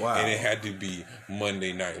week. Wow. And it had to be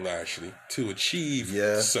Monday Night Lashley to achieve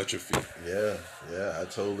such a feat. Yeah, I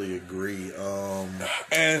totally agree.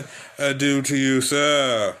 And adieu to you,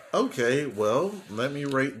 sir. Okay, well, let me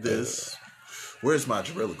rate this. Where's my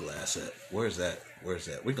Gorilla Glass at? Where's that? We're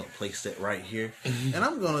going to place that right here. And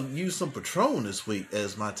I'm going to use some Patron this week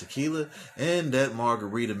as my tequila and that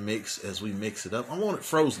margarita mix as we mix it up. I want it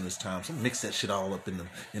frozen this time, so I'm mix that shit all up in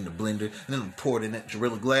the blender. And then I'm pour it in that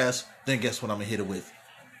Gorilla Glass. Then guess what I'm going to hit it with?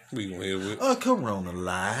 We going to hit it with? A Corona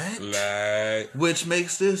Light. Which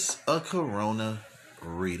makes this a Corona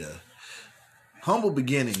Rita. Humble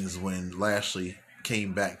beginnings when Lashley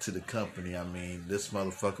came back to the company. I mean, this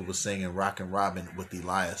motherfucker was singing Rockin' Robin with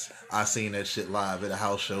Elias. I seen that shit live at a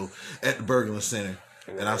house show at the Berglund Center.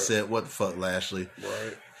 Right. And I said, what the fuck, Lashley?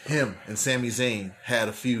 Right. Him and Sami Zayn had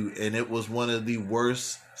a feud, and it was one of the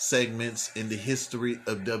worst segments in the history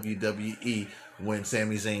of WWE when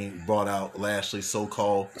Sami Zayn brought out Lashley's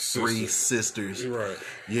so-called three sisters. Right.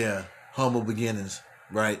 Yeah. Humble beginnings.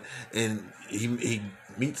 Right. And he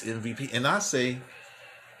meets MVP. And I say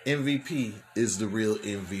MVP is the real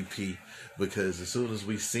MVP, because as soon as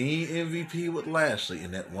we seen MVP with Lashley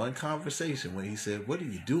in that one conversation when he said, what are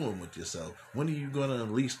you doing with yourself? When are you going to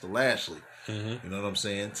unleash the Lashley? Mm-hmm. You know what I'm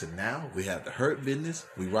saying? To now, we have the Hurt Business.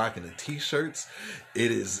 We rocking the t-shirts.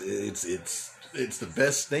 It's the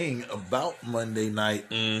best thing about Monday Night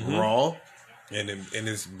Raw. And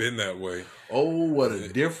it's been that way. Oh, what a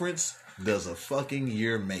difference does a fucking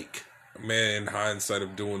year make. Man, in hindsight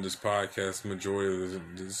of doing this podcast, majority of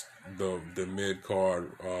the mid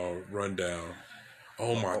card rundown.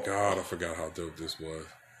 Oh my God, I forgot how dope this was.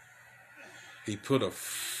 He put a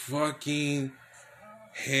fucking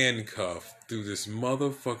handcuff through this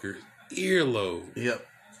motherfucker's earlobe. Yep,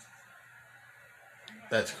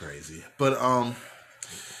 that's crazy. But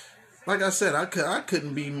like I said, I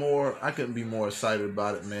couldn't be more excited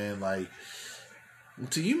about it, man. Like,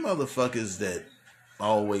 to you motherfuckers that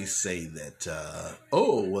always say that,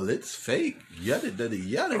 oh, well, it's fake, yada, yada,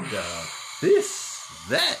 yada, this,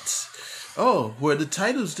 that. Oh, well, the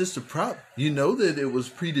title's just a prop. You know that it was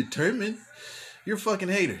predetermined. You're a fucking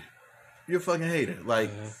hater. you're a fucking hater. Like,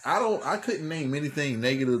 I couldn't name anything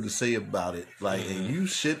negative to say about it. Like, and you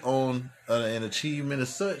shit on an achievement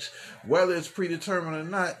as such, whether it's predetermined or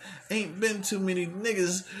not, ain't been too many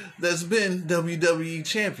niggas that's been WWE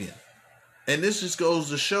champion. And this just goes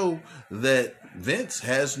to show that Vince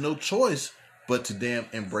has no choice but to damn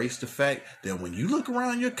embrace the fact that when you look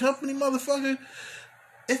around your company, motherfucker,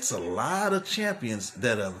 it's a lot of champions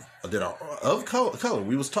that are of color.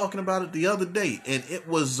 We was talking about it the other day, and it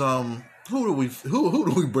was who do we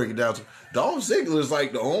break it down to? Dolph Ziggler is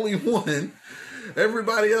like the only one.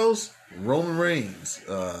 Everybody else, Roman Reigns,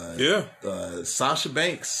 Sasha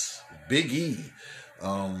Banks, Big E.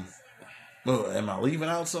 Am I leaving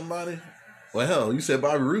out somebody? Well, hell, you said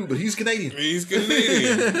Bobby Roode, but he's Canadian. He's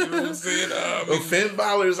Canadian. You know what I'm saying? Finn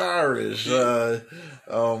Balor's Irish. The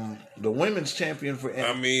women's champion for...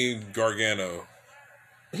 Gargano.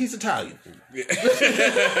 He's Italian.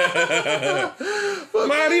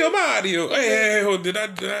 Mario. Hey, did I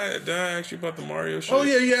ask you about the Mario shit? Oh,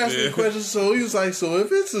 yeah, you asked me a question. So he was like, so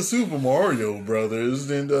if it's the Super Mario Brothers,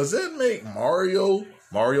 then does that make Mario?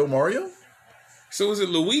 So is it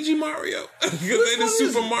Luigi Mario? Because they're the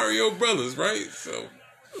Super Mario Brothers, right? So,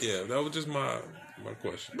 yeah, that was just my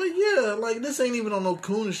question. But yeah, like, this ain't even on no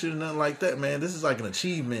coon shit or nothing like that, man. This is like an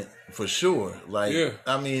achievement for sure. Like,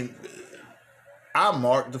 I mean, I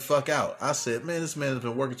marked the fuck out. I said, man, this man has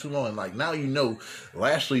been working too long. And like, now you know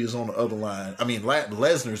Lashley is on the other line. I mean,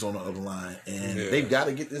 Lesnar's on the other line. And they've got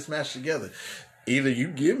to get this match together. Either you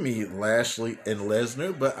give me Lashley and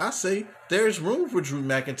Lesnar, but I say there's room for Drew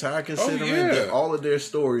McIntyre considering that all of their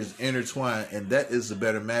stories intertwine, and that is the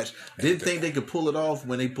better match. Didn't think they could pull it off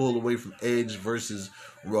when they pulled away from Edge versus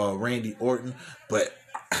Randy Orton, but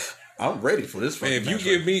I'm ready for this. Man, I'm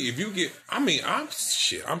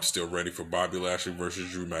still ready for Bobby Lashley versus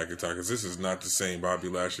Drew McIntyre because this is not the same Bobby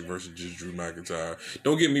Lashley versus just Drew McIntyre.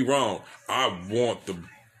 Don't get me wrong, I want the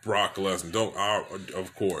Brock Lesnar,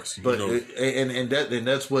 of course, but and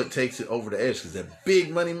that's what takes it over the edge because that big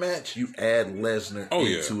money match, you add Lesnar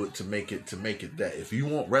into it to make it that. If you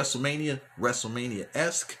want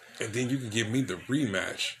WrestleMania-esque, and then you can give me the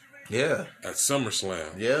rematch, at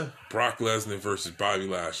SummerSlam, Brock Lesnar versus Bobby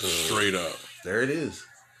Lashley, straight up. There it is,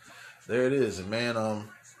 and man, I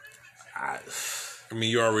mean,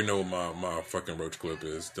 you already know what my fucking roach clip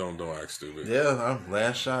is. Don't act stupid. Yeah, I'm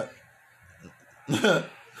last shot.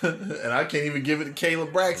 And I can't even give it to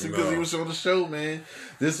Caleb Braxton because he was on the show, man.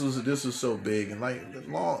 This was so big and like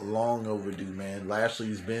long overdue, man.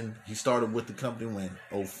 He started with the company when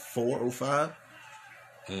 04, 05.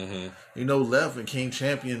 Left and came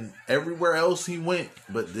champion everywhere else he went,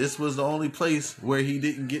 but this was the only place where he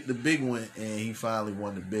didn't get the big one, and he finally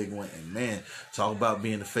won the big one. And man, talk about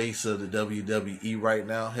being the face of the WWE right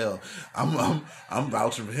now. Hell, I'm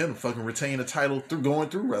vouching for him to fucking retain the title going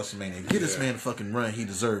through WrestleMania. Get this man the fucking run he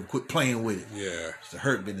deserved. Quit playing with it. Yeah, it's the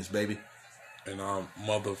Hurt Business, baby. And I'm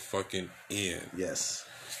motherfucking in. Yes.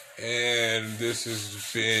 And this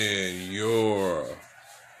has been your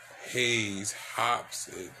Hayes Hops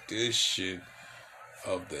edition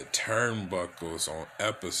of the Turnbuckles on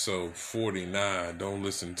episode 49. Don't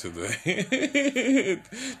listen to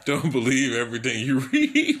don't believe everything you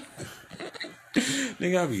read.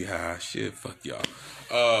 Nigga, I be high. Shit, fuck y'all.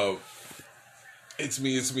 It's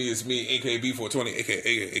me, AKB 420,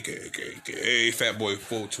 aka Fatboy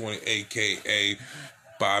 420, aka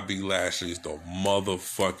Bobby Lashley is the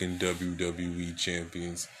motherfucking WWE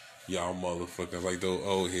champions. Y'all motherfuckers, like those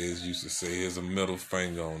old heads used to say, here's a middle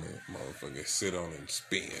finger on it, motherfucker. Sit on it and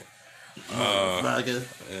spin.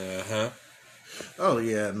 Oh,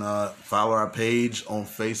 yeah, and follow our page on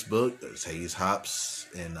Facebook. There's Hayes Hops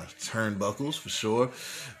and Turnbuckles for sure.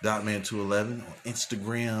 Dotman211 on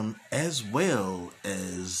Instagram as well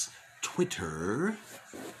as Twitter.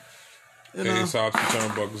 Hayes Hops and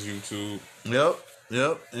Turnbuckles YouTube.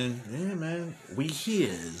 Yep, and yeah, man, we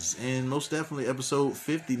his, and most definitely episode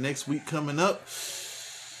 50 next week coming up.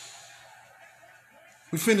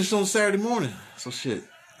 We finished on Saturday morning, so shit,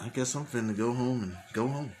 I guess I'm finna go home and go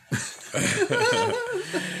home.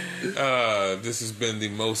 This has been the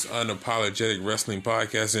most unapologetic wrestling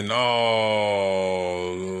podcast in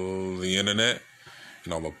all the internet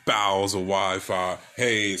and all the bowels of Wi-Fi.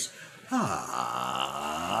 Hayes.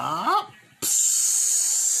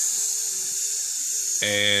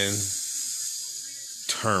 And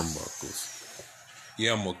Turnbuckles.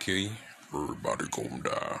 Yeah, I'm gonna kill you. Everybody gonna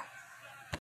die.